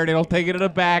 right there. They don't take it in the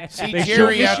back. See They shoot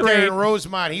Jerry you out there straight. in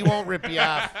Rosemont. He won't rip you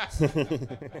off.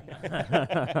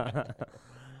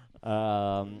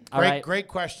 All right. Great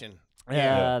question.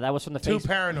 That was from the Too Facebook.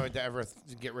 paranoid to ever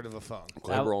get rid of a phone.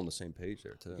 Glad we're all on the same page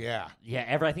there, too. Yeah.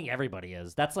 Yeah, I think everybody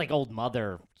is. That's like old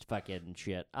mother fucking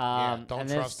shit. don't and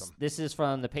trust 'em. This is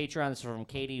from the Patreon. This is from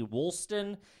Katie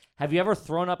Woolston. Have you ever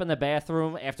thrown up in the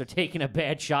bathroom after taking a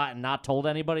bad shot and not told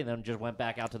anybody, and then just went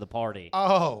back out to the party?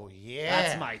 Oh, yeah.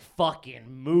 That's my fucking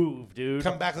move, dude.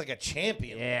 Come back like a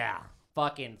champion. Yeah.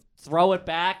 fucking throw it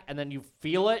back, and then you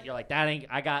feel it. You're like, that ain't.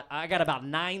 I got about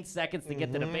 9 seconds to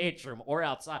get to the bathroom or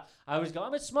outside. I always go, I'm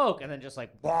gonna smoke, and then just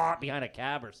like behind a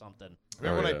cab or something.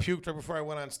 Remember when I puked right before I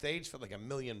went on stage for like $1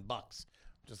 million?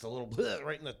 Just a little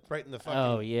right in the fucking.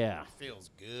 Oh yeah, feels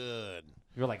good.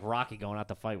 You're like Rocky going out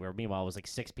to fight, where meanwhile it was like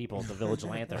 6 people at the Village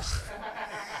Lantern.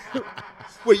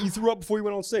 Wait, you threw up before you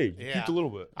went on stage? You Yeah. puked a little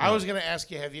bit. I was gonna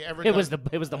ask you, have you ever? It was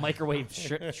the microwave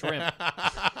shrimp.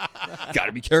 Got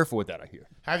to be careful with that, I hear.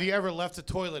 Have you ever left a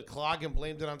toilet clog and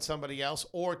blamed it on somebody else,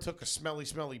 or took a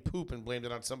smelly poop and blamed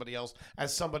it on somebody else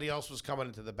as somebody else was coming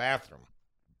into the bathroom?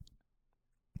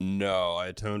 No, I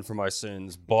atoned for my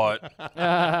sins, but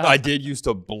I did used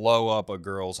to blow up a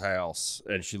girl's house,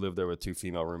 and she lived there with 2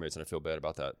 female roommates, and I feel bad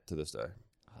about that to this day.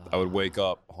 I would wake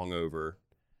up hungover,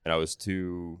 and I was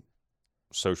too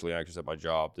socially anxious at my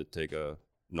job to take a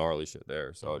gnarly shit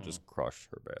there, so I would just crush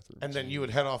her bathroom. And then you would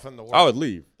head off in the world. I would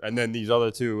leave, and then these other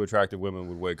 2 attractive women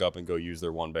would wake up and go use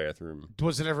their one bathroom.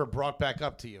 Was it ever brought back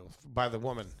up to you by the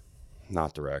woman?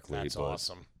 Not directly, That's but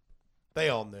awesome. They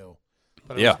all knew.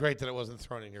 But it Yeah. was great that it wasn't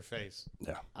thrown in your face.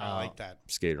 yeah, I like that.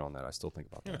 skated on that. I still think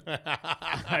about that.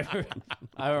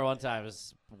 I remember one time, it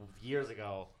was years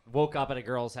ago, woke up at a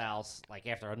girl's house, like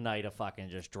after a night of fucking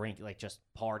just drinking, like just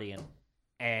partying.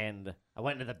 And I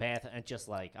went into the bathroom and just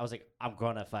like, I was like, I'm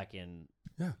gonna fucking,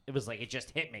 Yeah. It was like, it just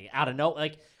hit me out of no,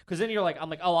 like, cause then you're like, I'm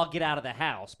like, oh, I'll get out of the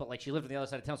house. But like, she lived on the other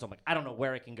side of town. So I'm like, I don't know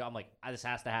where it can go. I'm like, this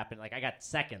has to happen. Like, I got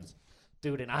seconds.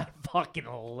 Dude, and I fucking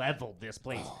leveled this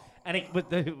place. And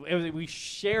we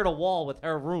shared a wall with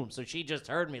her room, so she just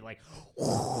heard me like,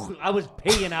 I was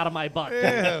peeing out of my butt.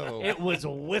 Ew. It was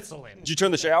whistling. Did you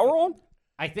turn the shower on?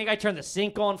 I think I turned the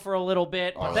sink on for a little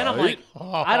bit, but then I'm like,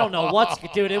 I don't know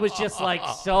dude, it was just like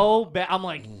so bad. I'm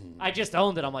like, I just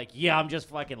owned it. I'm like, yeah, I'm just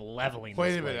fucking leveling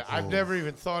Wait this a minute. place. I've never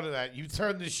even thought of that. You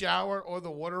turn the shower or the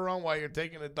water on while you're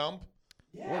taking a dump?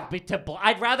 Well,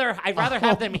 I'd rather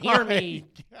have them hear me.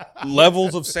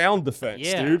 Levels of sound defense,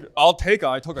 Yeah. dude. I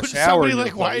took a But shower. somebody in your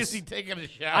like, why place. is he taking a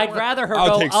shower? I'd rather her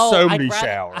I'll go, take oh, so I'd many rather-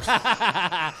 showers.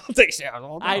 I'll take showers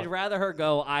all the time. I'd rather her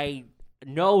go, I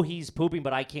know he's pooping,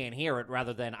 but I can't hear it,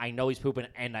 rather than I know he's pooping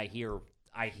and I hear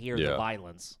the Yeah.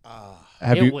 violence.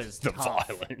 Have It you was the tough.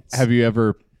 violence. have you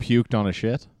ever puked on a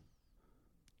shit?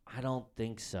 I don't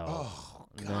think so. Oh,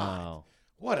 God. No.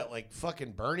 What, at like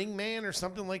fucking Burning Man or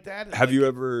something like that? Have you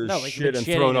ever No, like, shit you've and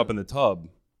been thrown shitting up in the tub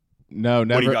No,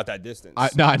 never. when you got that distance?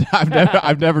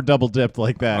 I've never double dipped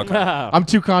like that. No. I'm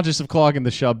too conscious of clogging the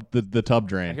tub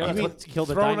drain. Yeah. I mean, Let's kill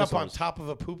the thrown up on dinosaurs. top of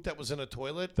a poop that was in a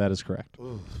toilet? That is correct.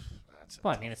 Well,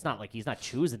 I mean, it's not like he's not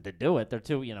choosing to do it. They're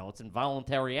too, it's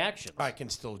involuntary action. I can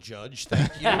still judge.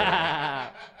 Thank you.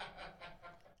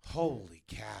 Holy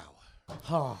cow.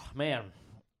 Oh man,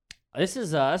 this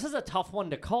is a tough one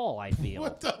to call. I feel.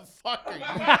 What the fuck are you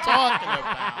talking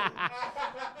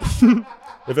about?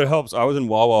 If it helps, I was in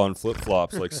Wawa on flip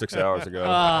flops like 6 hours ago.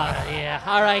 Yeah.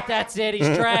 All right, that's it. He's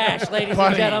trash, ladies and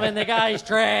Buddy. gentlemen. The guy's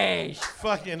trash.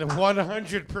 Fucking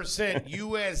 100%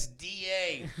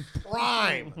 USDA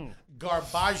prime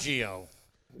Garbaggio.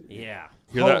 Yeah.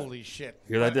 Hear that? Holy shit.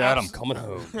 Hear that, Dad? I'm coming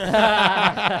home.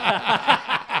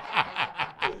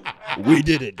 We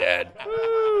did it, Dad.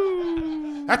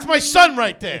 That's my son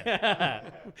right there.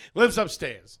 Lives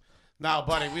upstairs. No,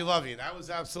 buddy, we love you. That was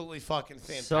absolutely fucking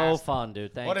fantastic. So fun,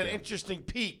 dude. Thank What you. an interesting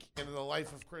peek into the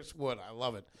life of Chris Wood. I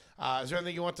love it. Is there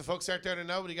anything you want the folks out there to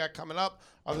know? What do you got coming up?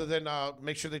 Other than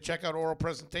make sure they check out Oral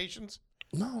Presentations.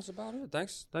 No, that's about it.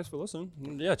 Thanks for listening.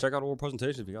 Yeah, check out our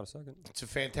presentation if you got a second. It's a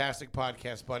fantastic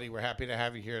podcast, buddy. We're happy to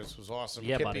have you here. This was awesome.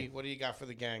 Yeah, Kippy, buddy. what do you got for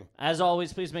the gang? As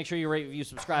always, please make sure you rate, review,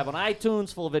 subscribe on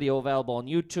iTunes. Full video available on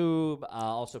YouTube.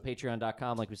 Also,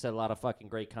 patreon.com. Like we said, a lot of fucking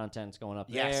great content's going up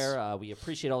Yes. there. We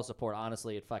appreciate all the support.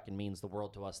 Honestly, it fucking means the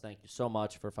world to us. Thank you so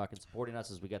much for fucking supporting us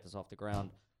as we get this off the ground.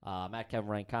 Matt Kevin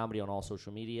Rank Comedy on all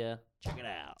social media. Check it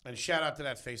out. And shout out to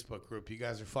that Facebook group. You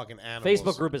guys are fucking animals.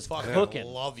 Facebook group is fucking cooking.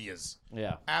 love yous.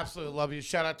 Yeah. Absolutely love you.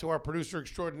 Shout out to our producer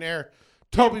extraordinaire,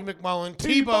 Toby McMullen,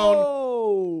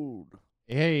 T-Bone.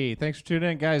 Hey, thanks for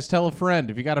tuning in, guys. Tell a friend.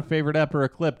 If you got a favorite ep or a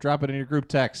clip, drop it in your group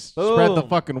text. Spread the Boom.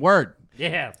 fucking word.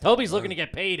 Yeah. Toby's looking to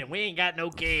get paid, and we ain't got no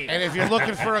cash. And if you're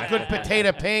looking for a good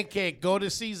potato pancake, go to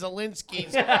see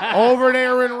Zelinsky's over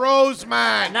there in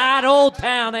Rosemont. Not Old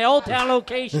Town. The Old Town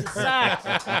location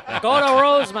sucks. Go to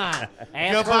Rosemont.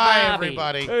 Ask for Goodbye, Bobby.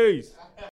 everybody. Peace.